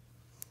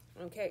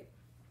 Okay.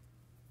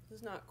 This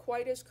is not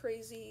quite as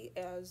crazy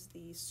as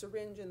the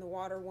syringe and the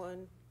water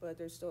one, but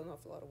there's still an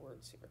awful lot of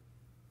words here.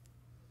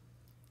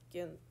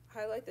 Again,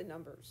 highlight the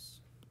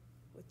numbers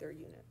with their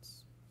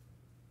units.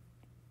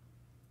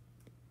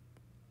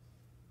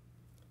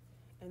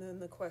 And then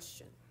the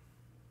question.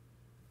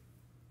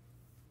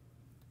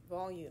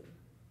 Volume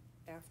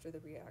after the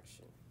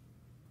reaction.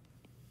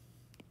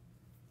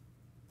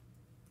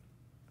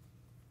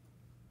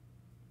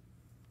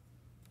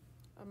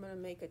 I'm going to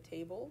make a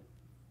table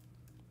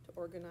to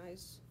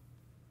organize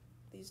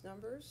these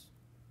numbers.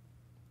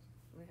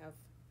 I'm going to have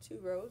 2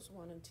 rows,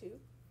 1 and 2.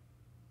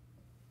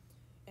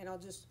 And I'll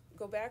just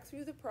go back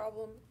through the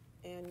problem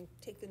and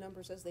take the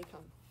numbers as they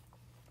come.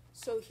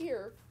 So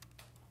here,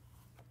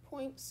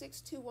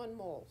 0.621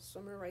 moles. So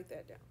I'm going to write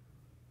that down.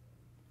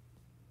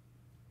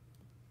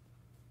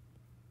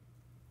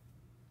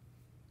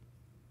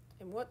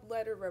 And what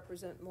letter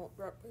represents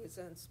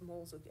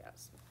moles of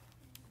gas?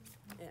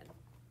 N.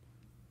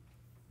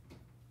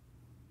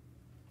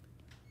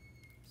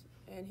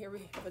 And here we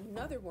have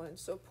another one,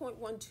 so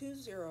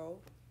 0.120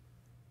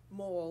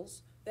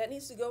 moles. That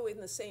needs to go in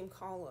the same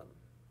column.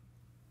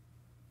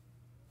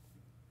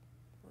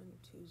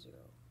 120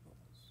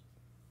 moles.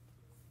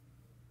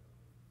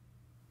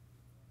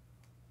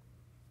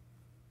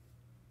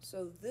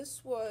 So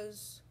this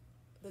was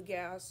the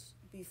gas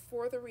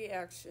before the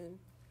reaction.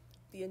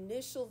 The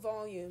initial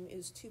volume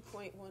is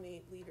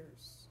 2.18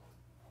 liters.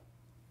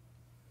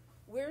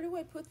 Where do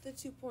I put the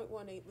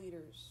 2.18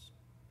 liters?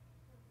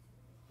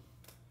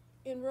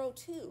 In row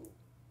 2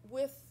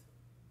 with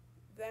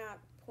that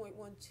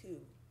 0.12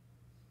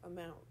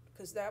 amount,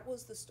 because that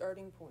was the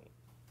starting point.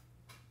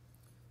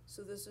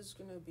 So this is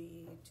going to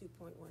be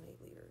 2.18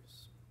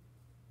 liters.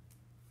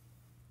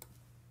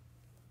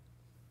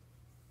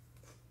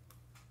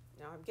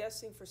 Now I'm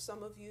guessing for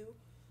some of you,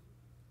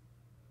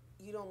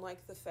 you don't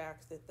like the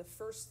fact that the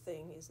first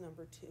thing is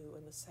number 2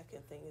 and the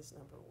second thing is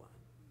number 1.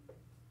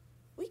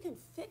 We can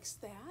fix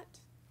that.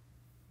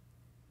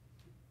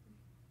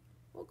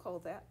 We'll call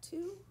that 2,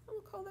 and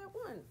we'll call that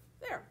 1.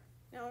 There.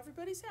 Now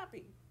everybody's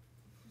happy.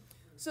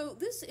 So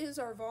this is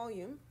our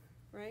volume,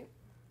 right?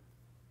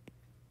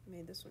 I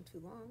made this one too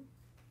long.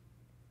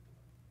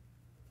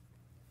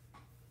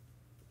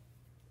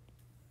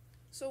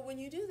 So when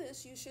you do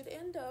this, you should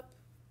end up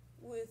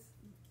with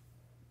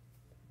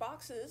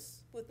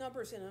boxes with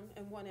numbers in them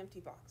and 1 empty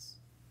box.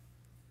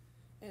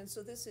 And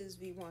so this is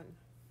V1.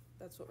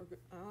 That's what we're,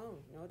 oh,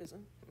 no it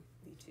isn't.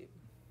 V2.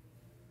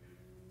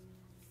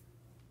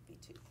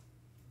 V2.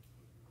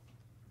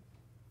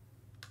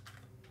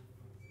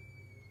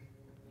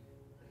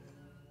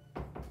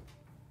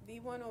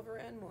 V1 over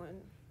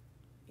N1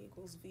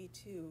 equals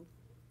V2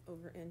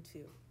 over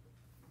N2.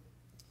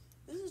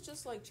 This is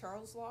just like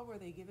Charles' law where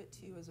they give it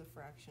to you as a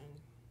fraction.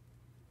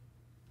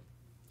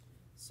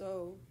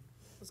 So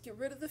let's get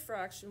rid of the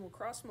fraction. We'll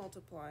cross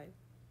multiply.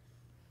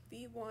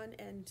 V1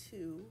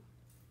 N2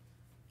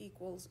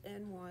 equals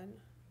N1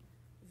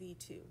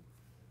 V2.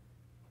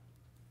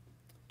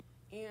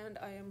 And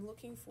I am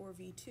looking for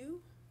V2.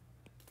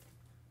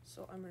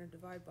 So I'm going to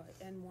divide by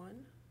N1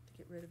 to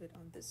get rid of it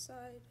on this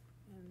side,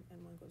 and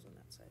N1 goes on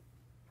that side.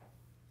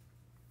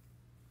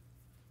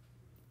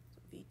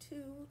 So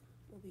V2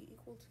 will be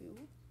equal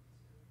to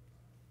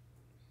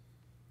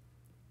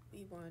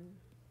V1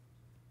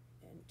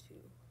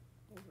 N2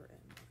 over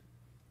N1.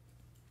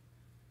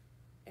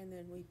 And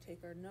then we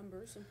take our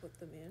numbers and put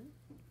them in.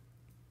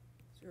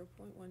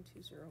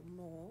 0.120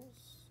 moles.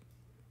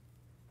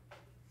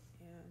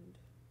 And,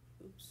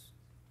 oops,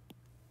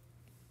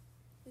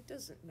 it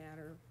doesn't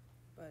matter,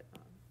 but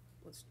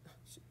let's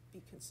should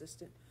be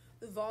consistent.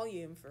 The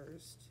volume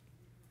first,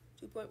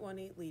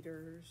 2.18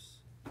 liters.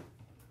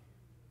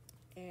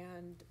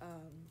 And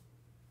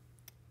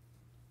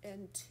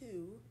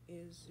N2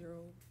 is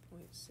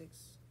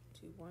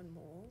 0.621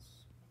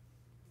 moles.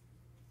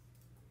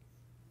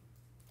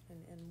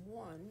 And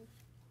N1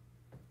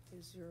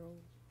 is 0.120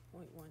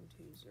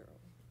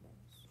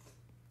 moles.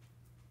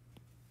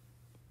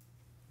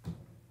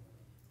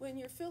 When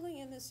you're filling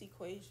in this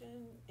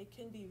equation, it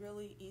can be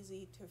really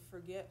easy to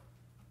forget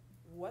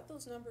what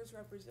those numbers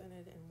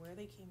represented and where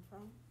they came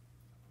from.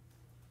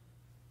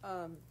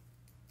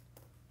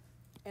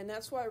 And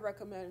that's why I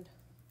recommend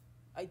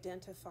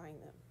identifying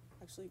them,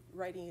 actually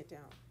writing it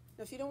down.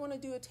 Now, if you don't want to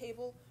do a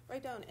table,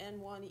 write down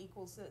N1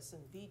 equals this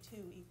and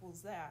V2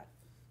 equals that,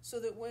 so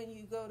that when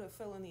you go to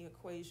fill in the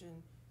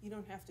equation, you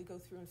don't have to go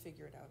through and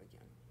figure it out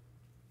again.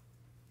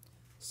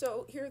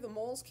 So here the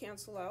moles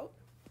cancel out.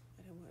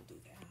 I don't want to do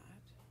that.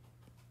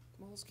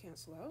 Moles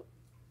cancel out.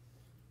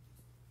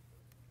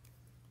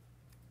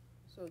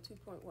 So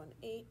 2.18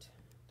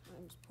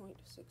 times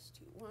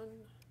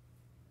 0.621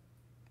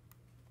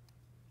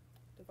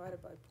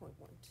 divided by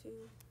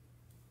 0.12.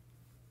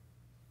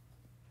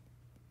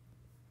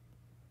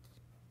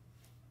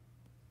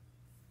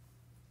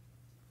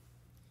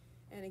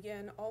 And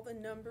again, all the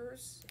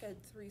numbers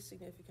had 3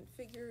 significant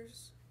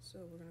figures, so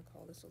we're going to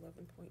call this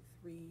 11.3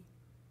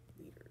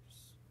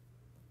 liters.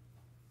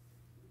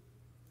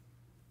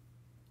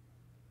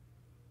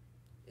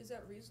 Is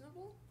that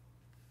reasonable?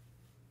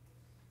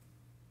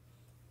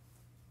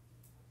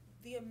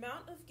 The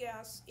amount of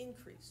gas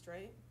increased,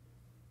 right?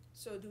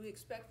 So do we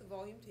expect the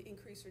volume to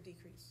increase or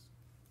decrease?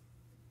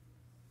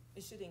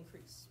 It should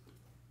increase.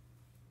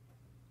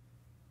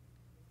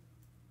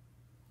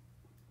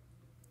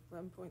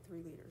 11.3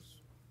 liters.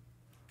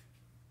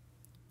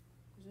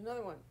 There's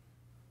another one.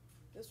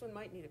 This one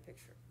might need a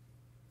picture.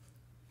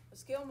 A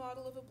scale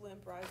model of a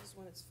blimp rises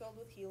when it's filled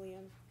with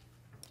helium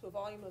to a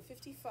volume of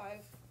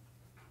 55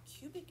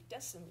 cubic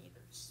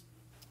decimeters.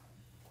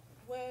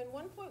 When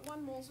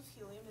 1.1 moles of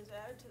helium is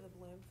added to the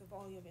blimp, the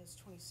volume is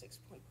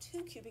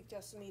 26.2 cubic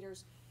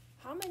decimeters.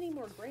 How many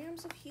more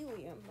grams of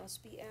helium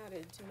must be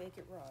added to make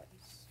it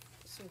rise?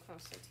 Assume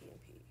constant T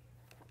and P.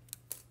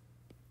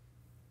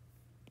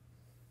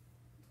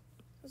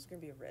 This is going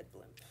to be a red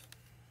blimp.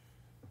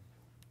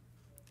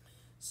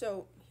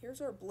 So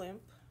here's our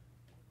blimp,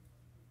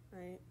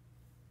 right?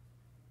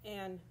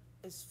 And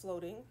it's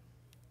floating.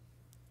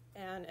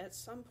 And at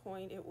some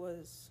point it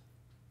was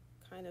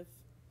kind of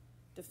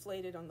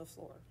deflated on the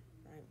floor,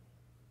 right?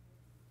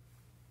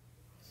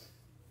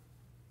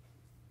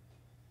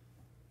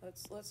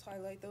 Let's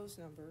highlight those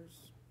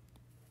numbers.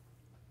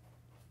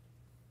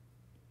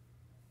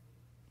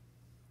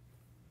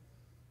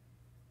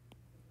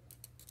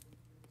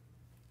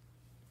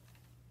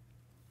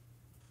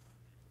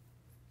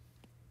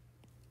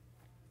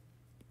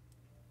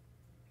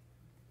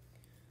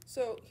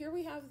 So here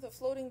we have the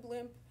floating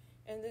blimp,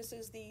 and this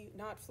is the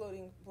not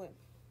floating blimp.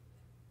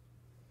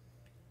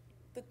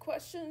 The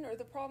question or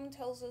the problem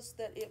tells us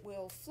that it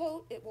will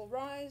float, it will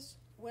rise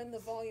when the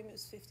volume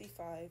is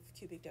 55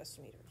 cubic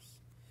decimeters.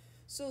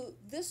 So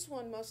this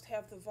one must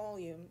have the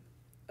volume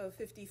of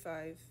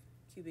 55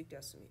 cubic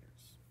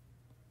decimeters.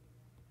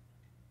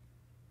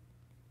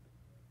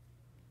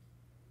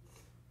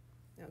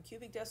 Now,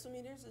 cubic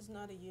decimeters is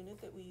not a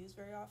unit that we use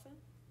very often,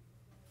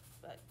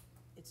 but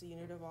it's a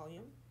unit of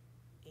volume.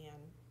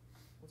 And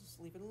we'll just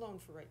leave it alone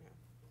for right now.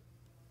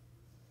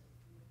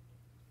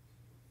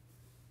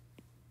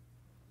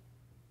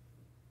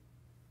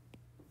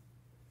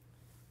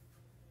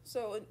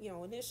 So,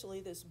 initially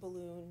this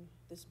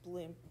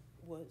blimp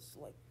was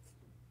like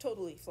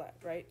totally flat,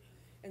 right?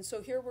 And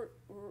so here we're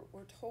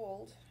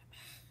told,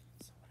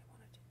 that's not what I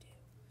wanted to do.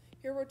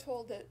 Here we're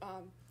told that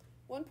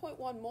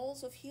 1.1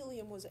 moles of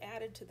helium was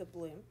added to the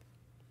blimp.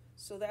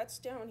 So that's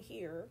down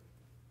here.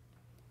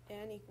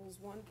 N equals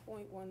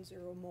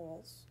 1.10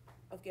 moles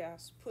of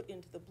gas put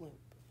into the blimp.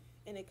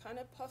 And it kind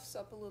of puffs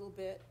up a little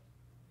bit.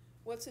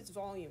 What's its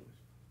volume?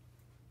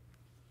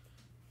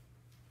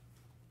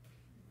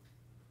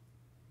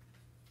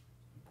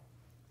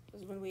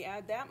 Because when we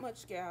add that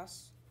much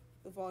gas,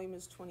 the volume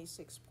is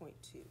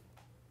 26.2.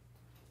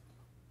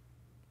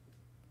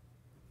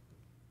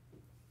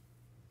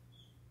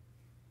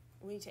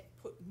 We need to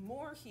put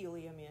more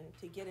helium in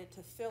to get it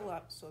to fill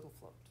up so it'll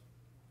float,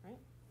 right?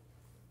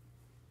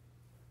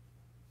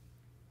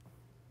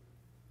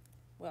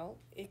 Well,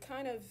 it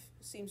kind of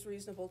seems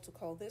reasonable to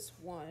call this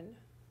 1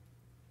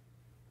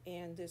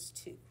 and this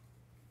 2.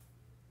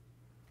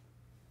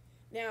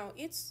 Now,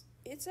 it's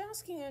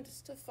asking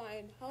us to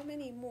find how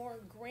many more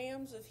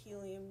grams of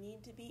helium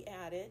need to be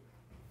added.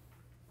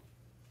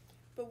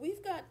 But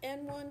we've got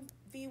N1,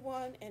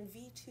 V1, and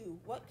V2.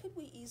 What could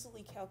we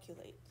easily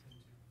calculate?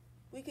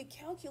 We could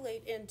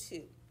calculate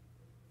N2.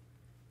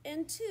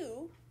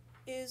 N2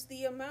 is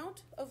the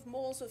amount of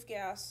moles of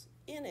gas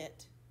in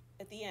it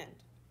at the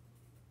end.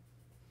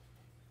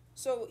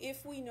 So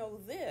if we know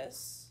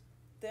this,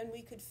 then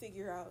we could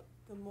figure out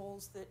the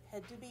moles that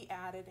had to be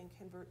added and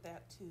convert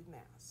that to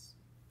mass.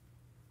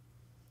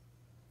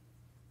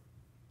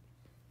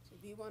 So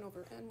V1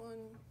 over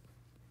N1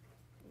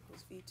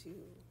 equals V2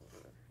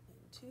 over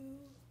N2.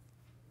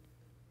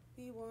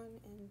 V1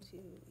 N2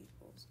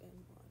 equals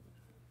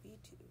N1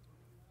 V2.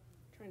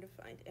 Trying to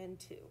find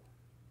N2.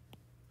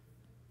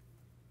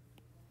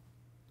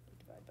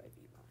 Divide by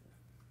V1.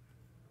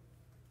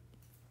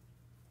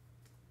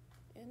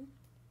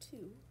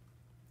 N2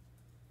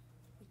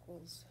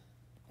 equals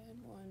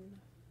N1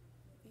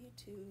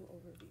 V2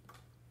 over V1.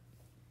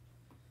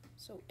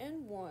 So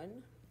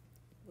N1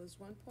 was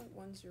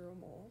 1.10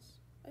 moles.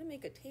 I didn't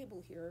make a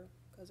table here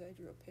because I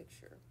drew a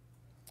picture.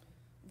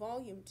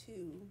 Volume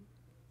 2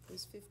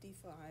 is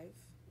 55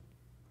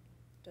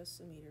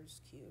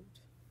 decimeters cubed.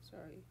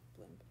 Sorry,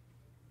 blimp.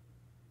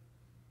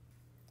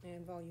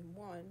 And volume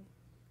 1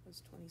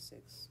 was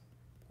 26.2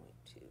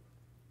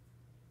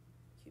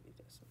 cubic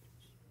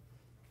decimeters.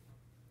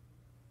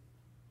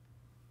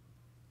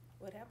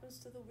 What happens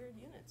to the weird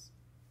units?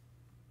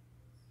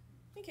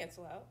 They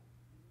cancel out.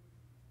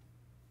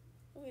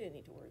 But we didn't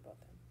need to worry about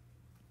them.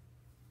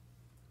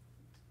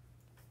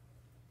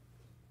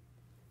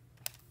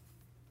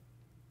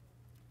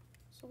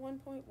 So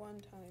 1.1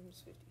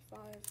 times 55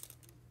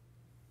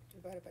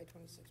 divided by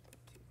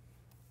 26.2.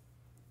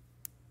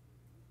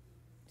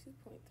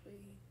 2.30.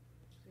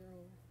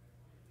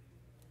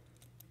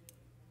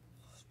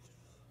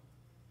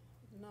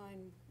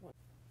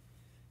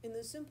 In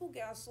the simple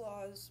gas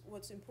laws,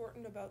 what's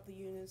important about the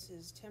units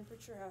is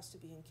temperature has to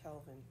be in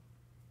Kelvin.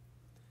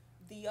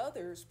 The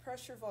others,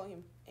 pressure,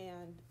 volume,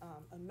 and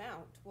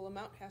amount, well,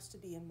 amount has to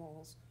be in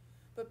moles,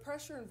 but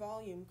pressure and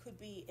volume could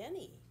be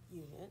any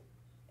unit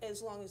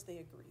as long as they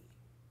agree.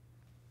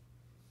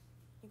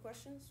 Any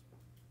questions?